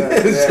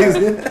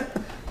 Yeah.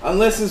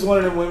 Unless it's one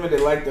of them women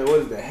that like the, what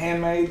is the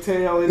Handmaid's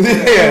Tale?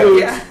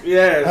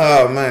 Yeah.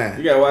 Oh man.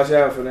 You gotta watch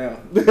out for them.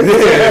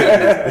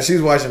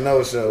 She's watching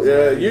those shows.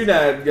 Yeah, man. you're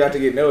not got to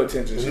get no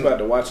attention. She's about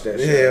to watch that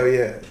show. Hell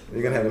yeah.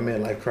 You're gonna have a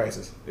midlife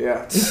crisis.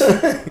 Yeah.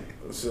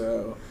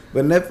 So.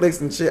 But Netflix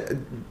and chill.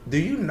 Do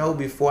you know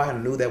before I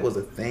knew that was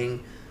a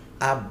thing,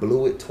 I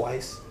blew it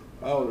twice.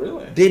 Oh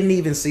really? Didn't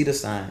even see the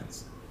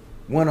signs.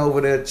 Went over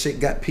there,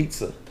 chick got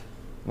pizza.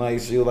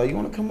 Like, she was like, you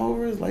want to come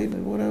over? It's like,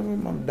 whatever.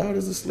 My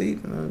daughter's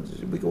asleep.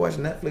 We can watch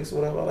Netflix or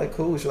whatever. I'm like,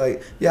 cool. She's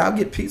like, yeah, I'll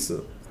get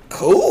pizza.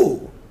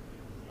 Cool.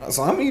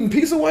 So I'm eating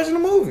pizza watching the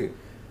movie.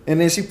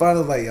 And then she finally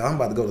was like, I'm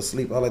about to go to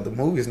sleep. I was like, the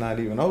movie's not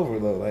even over,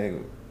 though. Like,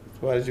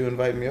 why did you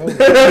invite me over?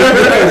 So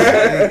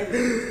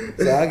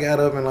I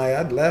got up and, like,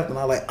 I left. And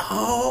I was like,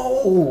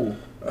 oh.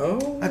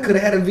 I could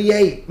have had a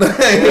V8.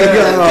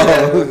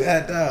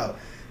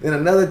 Then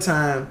another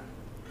time,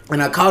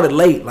 and I caught it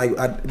late. Like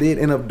I did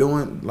end up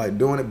doing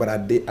it, but I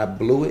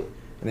blew it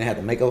and then had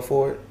to make up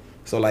for it.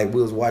 So like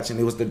we was watching,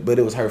 but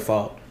it was her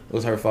fault. It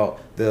was her fault.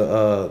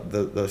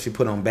 The she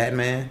put on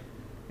Batman.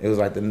 It was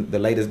like the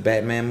latest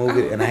Batman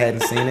movie, and I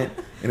hadn't seen it,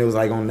 and it was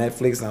like on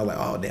Netflix, and I was like,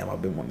 oh damn,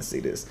 I've been wanting to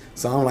see this.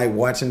 So I'm like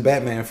watching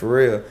Batman for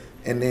real,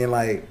 and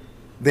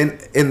then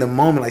in the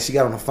moment, like she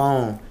got on the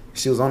phone,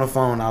 she was on the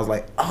phone, and I was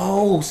like,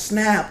 oh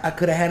snap, I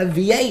could have had a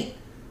V8.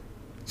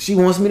 She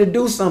wants me to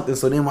do something.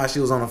 So then while she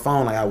was on the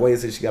phone, like I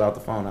waited till she got off the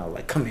phone. I was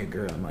like, come here,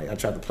 girl. I'm like, I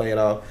tried to play it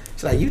off.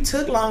 She's like, you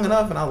took long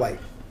enough. And I was like,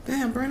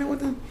 damn, Brandon,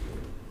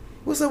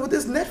 what's up with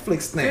this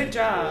Netflix thing? Good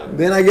job.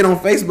 Then I get on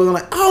Facebook. I'm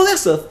like, oh,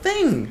 that's a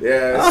thing.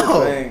 Yeah, that's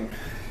a thing.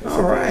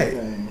 All right.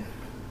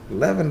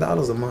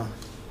 $11 a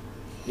month.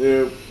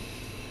 Dude,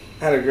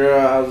 I had a girl,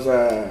 I was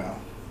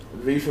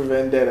V for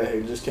Vendetta,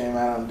 who just came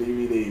out on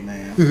DVD,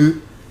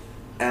 man.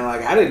 And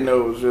like I didn't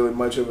know it was really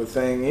much of a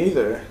thing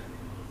either.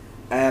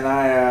 And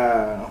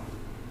I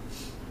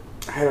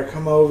had her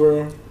come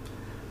over, and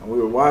we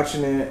were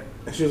watching it,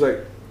 and she was like,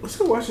 "Let's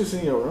go watch this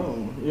in your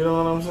room." You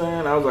know what I'm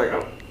saying? I was like,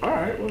 "Oh, all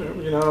right,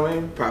 whatever." You know what I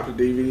mean? Pop the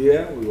DVD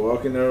out. We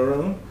walk in her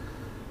room.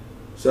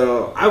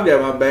 So I've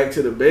got my back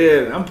to the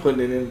bed, and I'm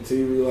putting it in the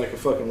TV like a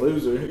fucking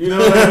loser. You know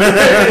what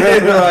I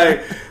mean?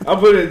 Like I'm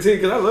putting it in the TV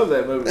because I love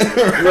that movie.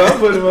 So I'm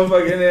putting the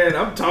motherfucker in there, and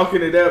I'm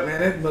talking it up,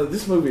 man.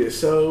 This movie is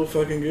so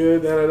fucking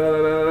good. Da da da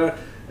da da.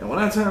 And when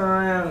I turned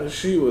around,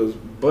 she was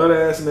butt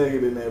ass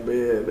naked in that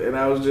bed, and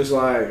I was just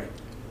like,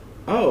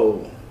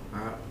 "Oh,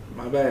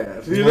 my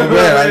bad." You know what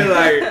I mean?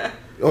 Like,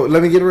 oh,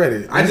 let me get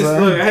ready. I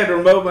had the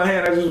remote in my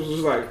hand. I just was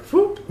just like,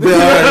 "Whoop." You know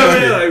what I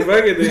mean? Like,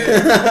 fuck it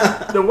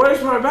then. The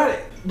worst part about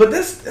it, but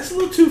that's a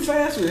little too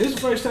fast for me. This is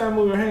the first time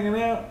we were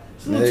hanging out.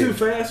 It's a little too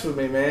fast for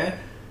me, man.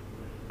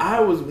 I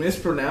was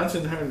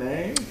mispronouncing her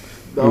name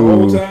the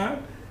whole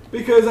time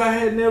because I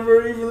had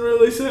never even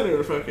really said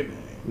her fucking name.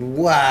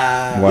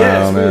 Wow.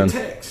 Yes, man. with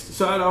text.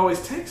 So I'd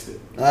always text it.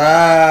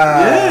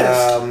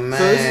 Yes. Man. So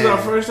this is our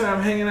first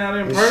time hanging out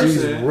in person.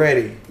 She's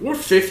ready. We're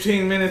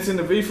 15 minutes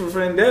into V for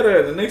Vendetta,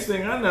 and the next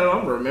thing I know,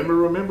 I'm remember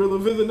the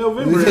 5th of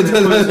November. You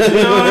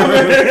know what I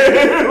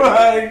mean?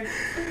 Like,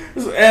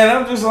 and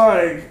I'm just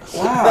like,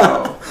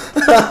 wow.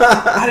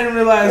 I didn't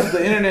realize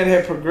the internet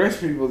had progressed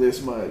people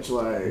this much.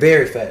 Like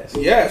Very fast.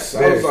 Yes.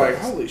 Very I was like,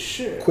 fast. holy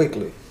shit.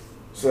 Quickly.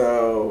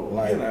 So,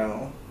 Like, you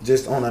know.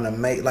 Just on an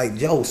amazing,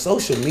 like, yo,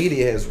 social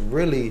media has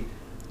really,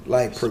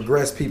 like,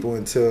 progressed people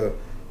into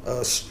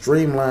a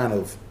streamline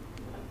of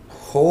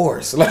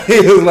horse. Like,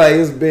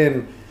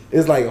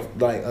 it's like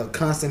a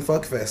constant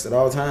fuck fest at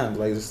all times.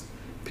 Like, just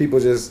people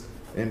just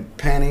in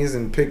panties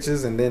and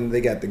pictures, and then they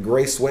got the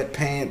gray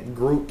sweatpant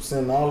groups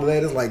and all of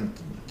that. It's like,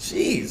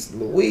 jeez,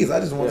 Louise,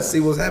 I just want to see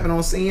what's happening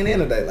on CNN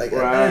today. Like,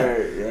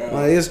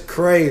 like, it's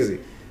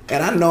crazy.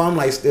 And I know I'm,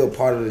 like, still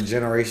part of the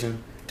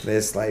generation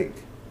that's, like,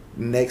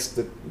 next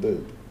to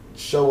the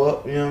show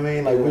up, you know what I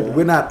mean? Like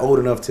we're not old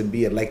enough to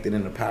be elected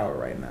into power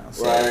right now.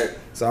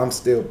 So I'm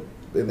still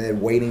in that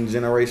waiting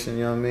generation,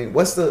 you know what I mean?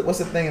 What's the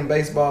thing in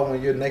baseball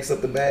when you're next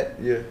up the bat?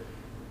 You're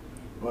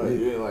like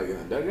in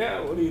a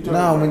dugout? What are you talking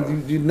about? No,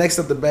 when you next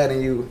up the bat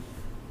and you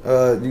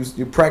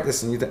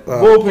practice and you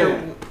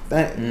bullpen.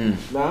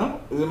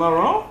 No? Am I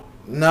wrong?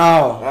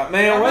 No.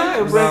 Man,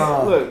 wait.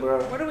 No. Look, bro.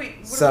 What are we?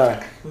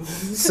 Sorry.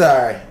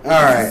 All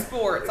right.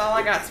 Sports. All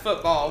I got is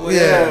football.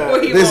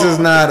 This is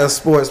not a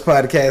sports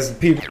podcast,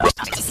 people.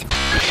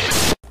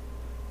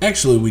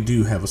 Actually, we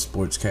do have a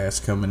sports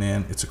cast coming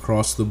in. It's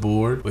Across the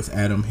Board with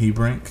Adam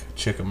Hebrink.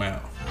 Check him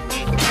out.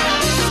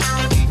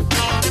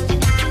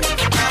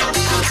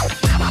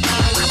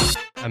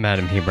 I'm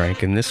Adam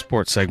Hebrink, and this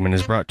sports segment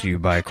is brought to you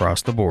by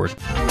Across the Board.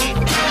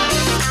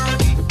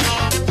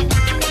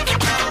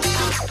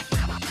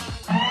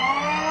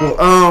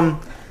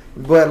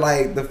 But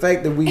like the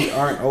fact that we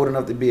aren't old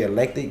enough to be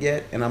elected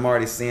yet, and I'm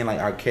already seeing like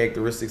our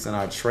characteristics and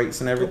our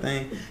traits and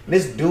everything. And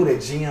this dude at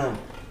GM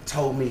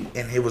told me,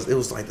 and it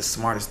was like the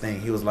smartest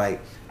thing. He was like,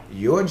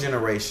 "Your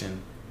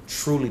generation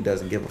truly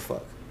doesn't give a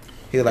fuck."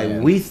 He was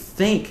like, "We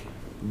think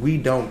we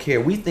don't care.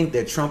 We think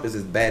that Trump is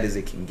as bad as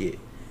it can get."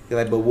 He's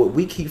like, "But what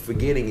we keep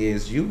forgetting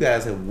is you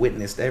guys have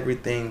witnessed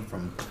everything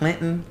from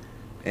Clinton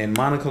and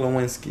Monica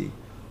Lewinsky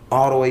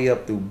all the way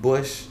up through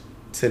Bush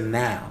to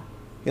now."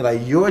 You're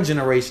like, your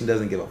generation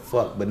doesn't give a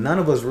fuck, but none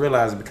of us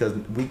realize it because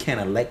we can't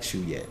elect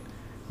you yet.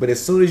 But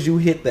as soon as you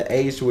hit the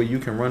age where you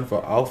can run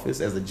for office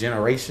as a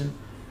generation,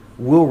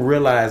 we'll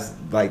realize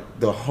like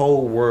the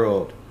whole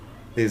world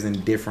is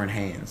in different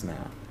hands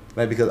now.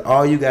 Like, because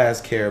all you guys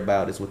care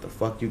about is what the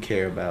fuck you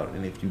care about,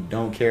 and if you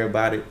don't care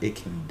about it, it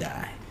can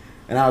die.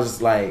 And I was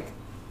just like,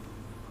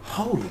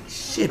 holy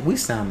shit, we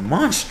sound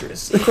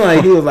monstrous.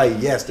 Like, he was like,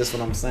 yes, that's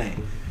what I'm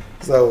saying.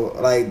 So,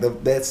 like,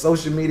 that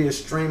social media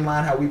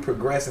streamline how we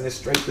progress, and it's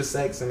straight to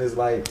sex, and it's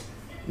like,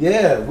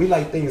 yeah, we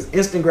like things,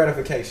 instant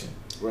gratification.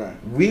 Right.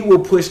 We will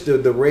push the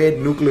red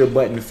nuclear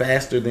button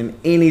faster than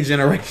any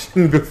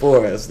generation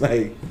before us.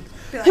 Like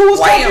who was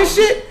talking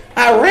shit?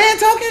 Iran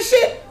talking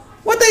shit?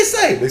 What they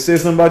say? They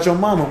said something about your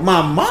mama.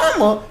 My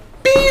mama?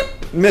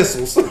 Beep!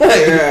 Missiles.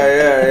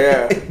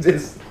 Yeah.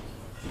 Just,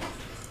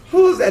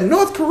 who was that?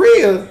 North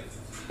Korea?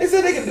 They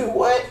said they can do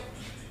what?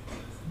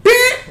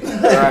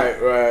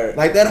 Right.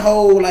 Like that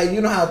whole, like,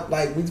 you know how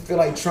like we feel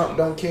like Trump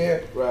don't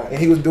care, right? And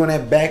he was doing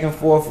that back and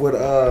forth with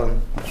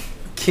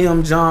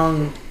Kim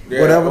Jong,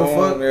 whatever the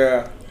fuck.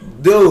 Yeah,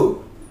 dude.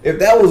 If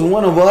that was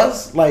one of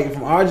us, like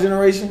from our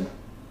generation,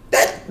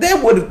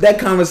 that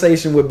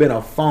conversation would have been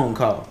a phone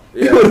call.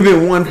 Yeah. It would have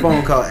been one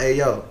phone call. Hey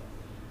yo,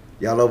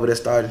 y'all over there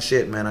starting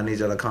shit, man. I need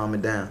y'all to calm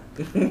it down.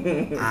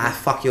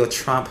 Fuck your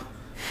Trump.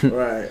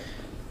 Right.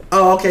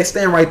 Oh, okay,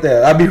 stand right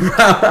there. I'll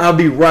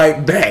be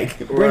right back.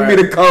 Bring me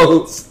the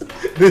codes.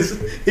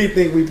 He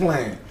think we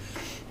playing.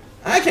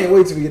 I can't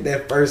wait till we get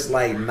that first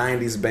like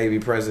 '90s baby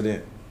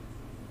president.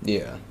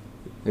 Yeah,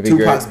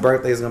 Tupac's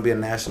birthday is gonna be a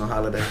national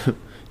holiday.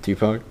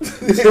 Tupac.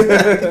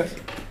 David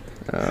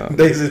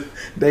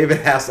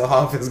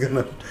Hasselhoff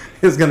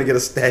is gonna get a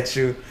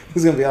statue.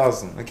 It's gonna be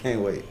awesome. I can't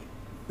wait.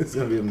 It's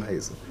gonna be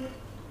amazing.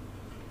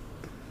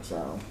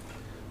 So,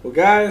 well,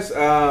 guys,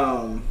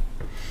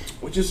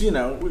 we just, we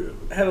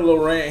had a little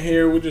rant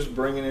here. We're just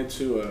bringing it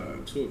to a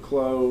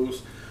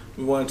close.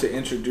 We wanted to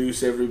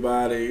introduce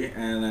everybody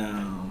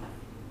and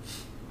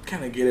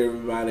kind of get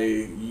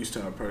everybody used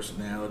to our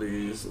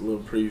personalities, a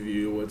little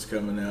preview of what's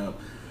coming up.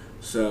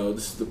 So,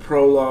 this is the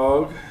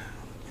prologue.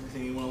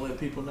 Anything you want to let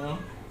people know?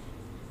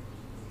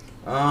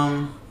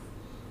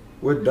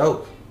 We're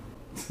dope.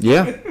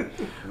 Yeah.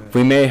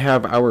 We may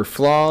have our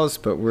flaws,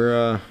 but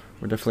we're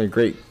definitely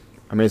great,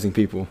 amazing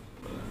people.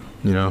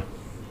 You know.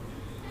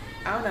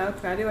 I don't know.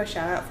 Can I do a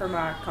shout out for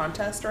my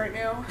contest right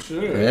now? Sure.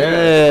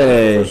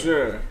 Hey. Yeah, for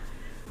sure.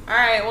 All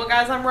right. Well,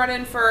 guys, I'm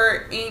running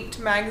for Inked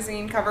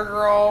Magazine Cover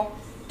Girl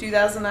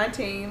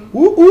 2019.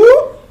 Whoop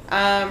whoop.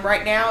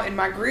 Right now in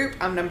my group,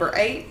 I'm number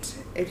 8.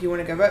 If you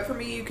want to go vote for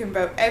me, you can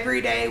vote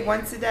every day,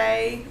 once a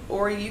day,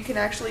 or you can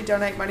actually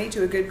donate money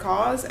to a good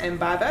cause and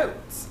buy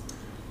votes.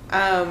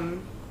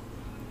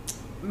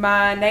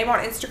 My name on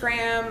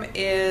Instagram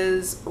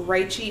is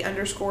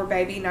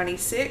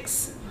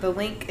Rachie_baby96. The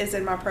link is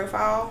in my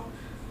profile.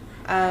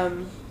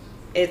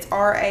 It's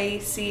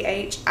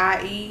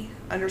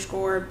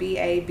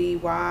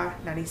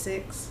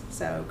RACHIE_BABY96.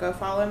 So go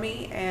follow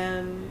me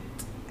and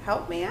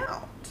help me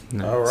out.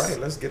 Nice. All right,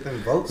 let's get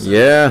them votes.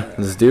 Yeah,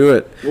 let's do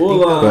it.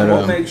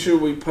 We'll make sure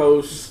we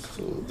post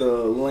the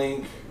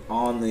link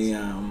on the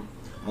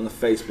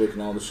Facebook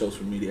and all the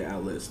social media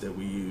outlets that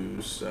we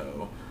use.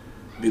 So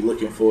be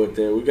looking forward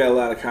there. We got a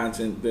lot of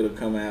content that'll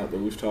come out that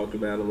we've talked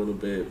about a little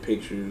bit,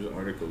 pictures,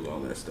 articles,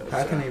 all that stuff.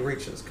 How can they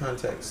reach us?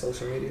 Contact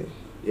social media?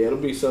 Yeah, it'll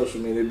be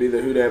social media. It'll be the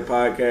WhoDat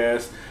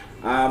podcast.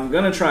 I'm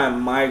gonna try and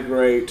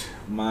migrate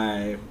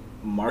my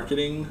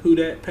marketing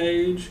WhoDat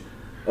page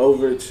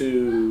over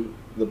to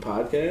the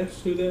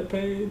podcast WhoDat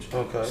page.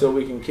 Okay. So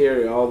we can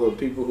carry all the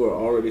people who are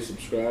already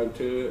subscribed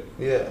to it.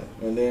 Yeah.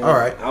 And then all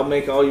right. I'll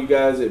make all you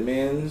guys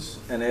admins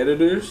and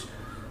editors,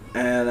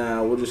 and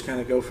we'll just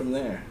kind of go from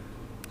there.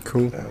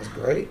 Cool. That was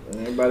great.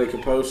 And everybody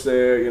can post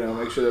there,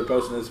 make sure they're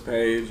posting this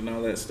page and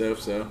all that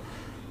stuff. So,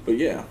 but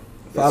yeah.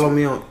 Follow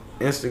me on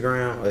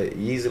Instagram at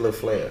Yeezy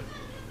LaFlare.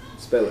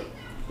 Spell it.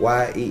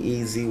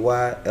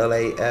 YeezyLaflare.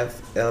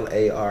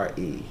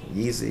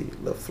 Yeezy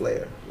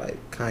LaFlare. Like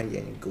Kanye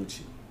and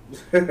Gucci.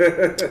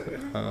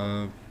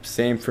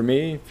 Same for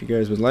me, if you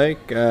guys would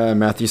like.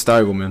 Matthew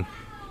Steigelman.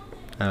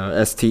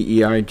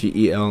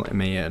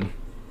 STEIGELMAN.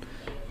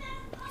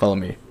 Follow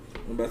me.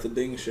 What about the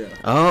Ding Show?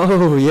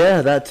 Oh,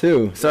 yeah, that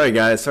too. Sorry,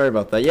 guys. Sorry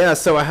about that. Yeah,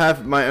 so I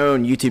have my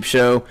own YouTube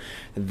show,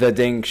 The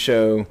Ding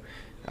Show.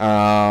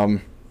 Yeah,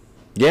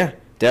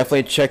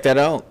 definitely check that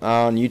out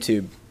on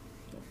YouTube.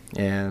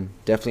 And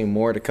definitely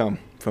more to come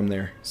from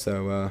there.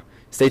 So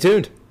stay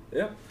tuned.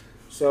 Yeah.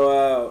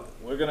 So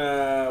we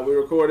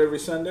record every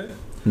Sunday.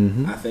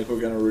 Mm-hmm. I think we're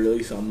gonna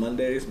release on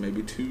Mondays,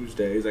 maybe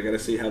Tuesdays. I gotta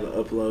see how the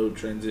upload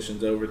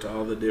transitions over to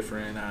all the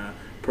different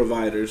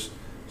providers.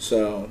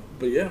 So,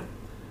 but yeah,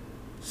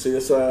 see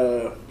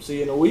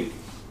you in a week.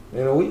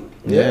 In a week?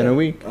 Yeah, in a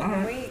week. All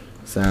right.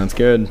 Sounds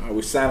good. All right,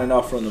 we're signing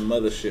off from the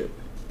mothership.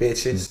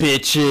 Bitches.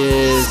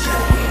 Bitches.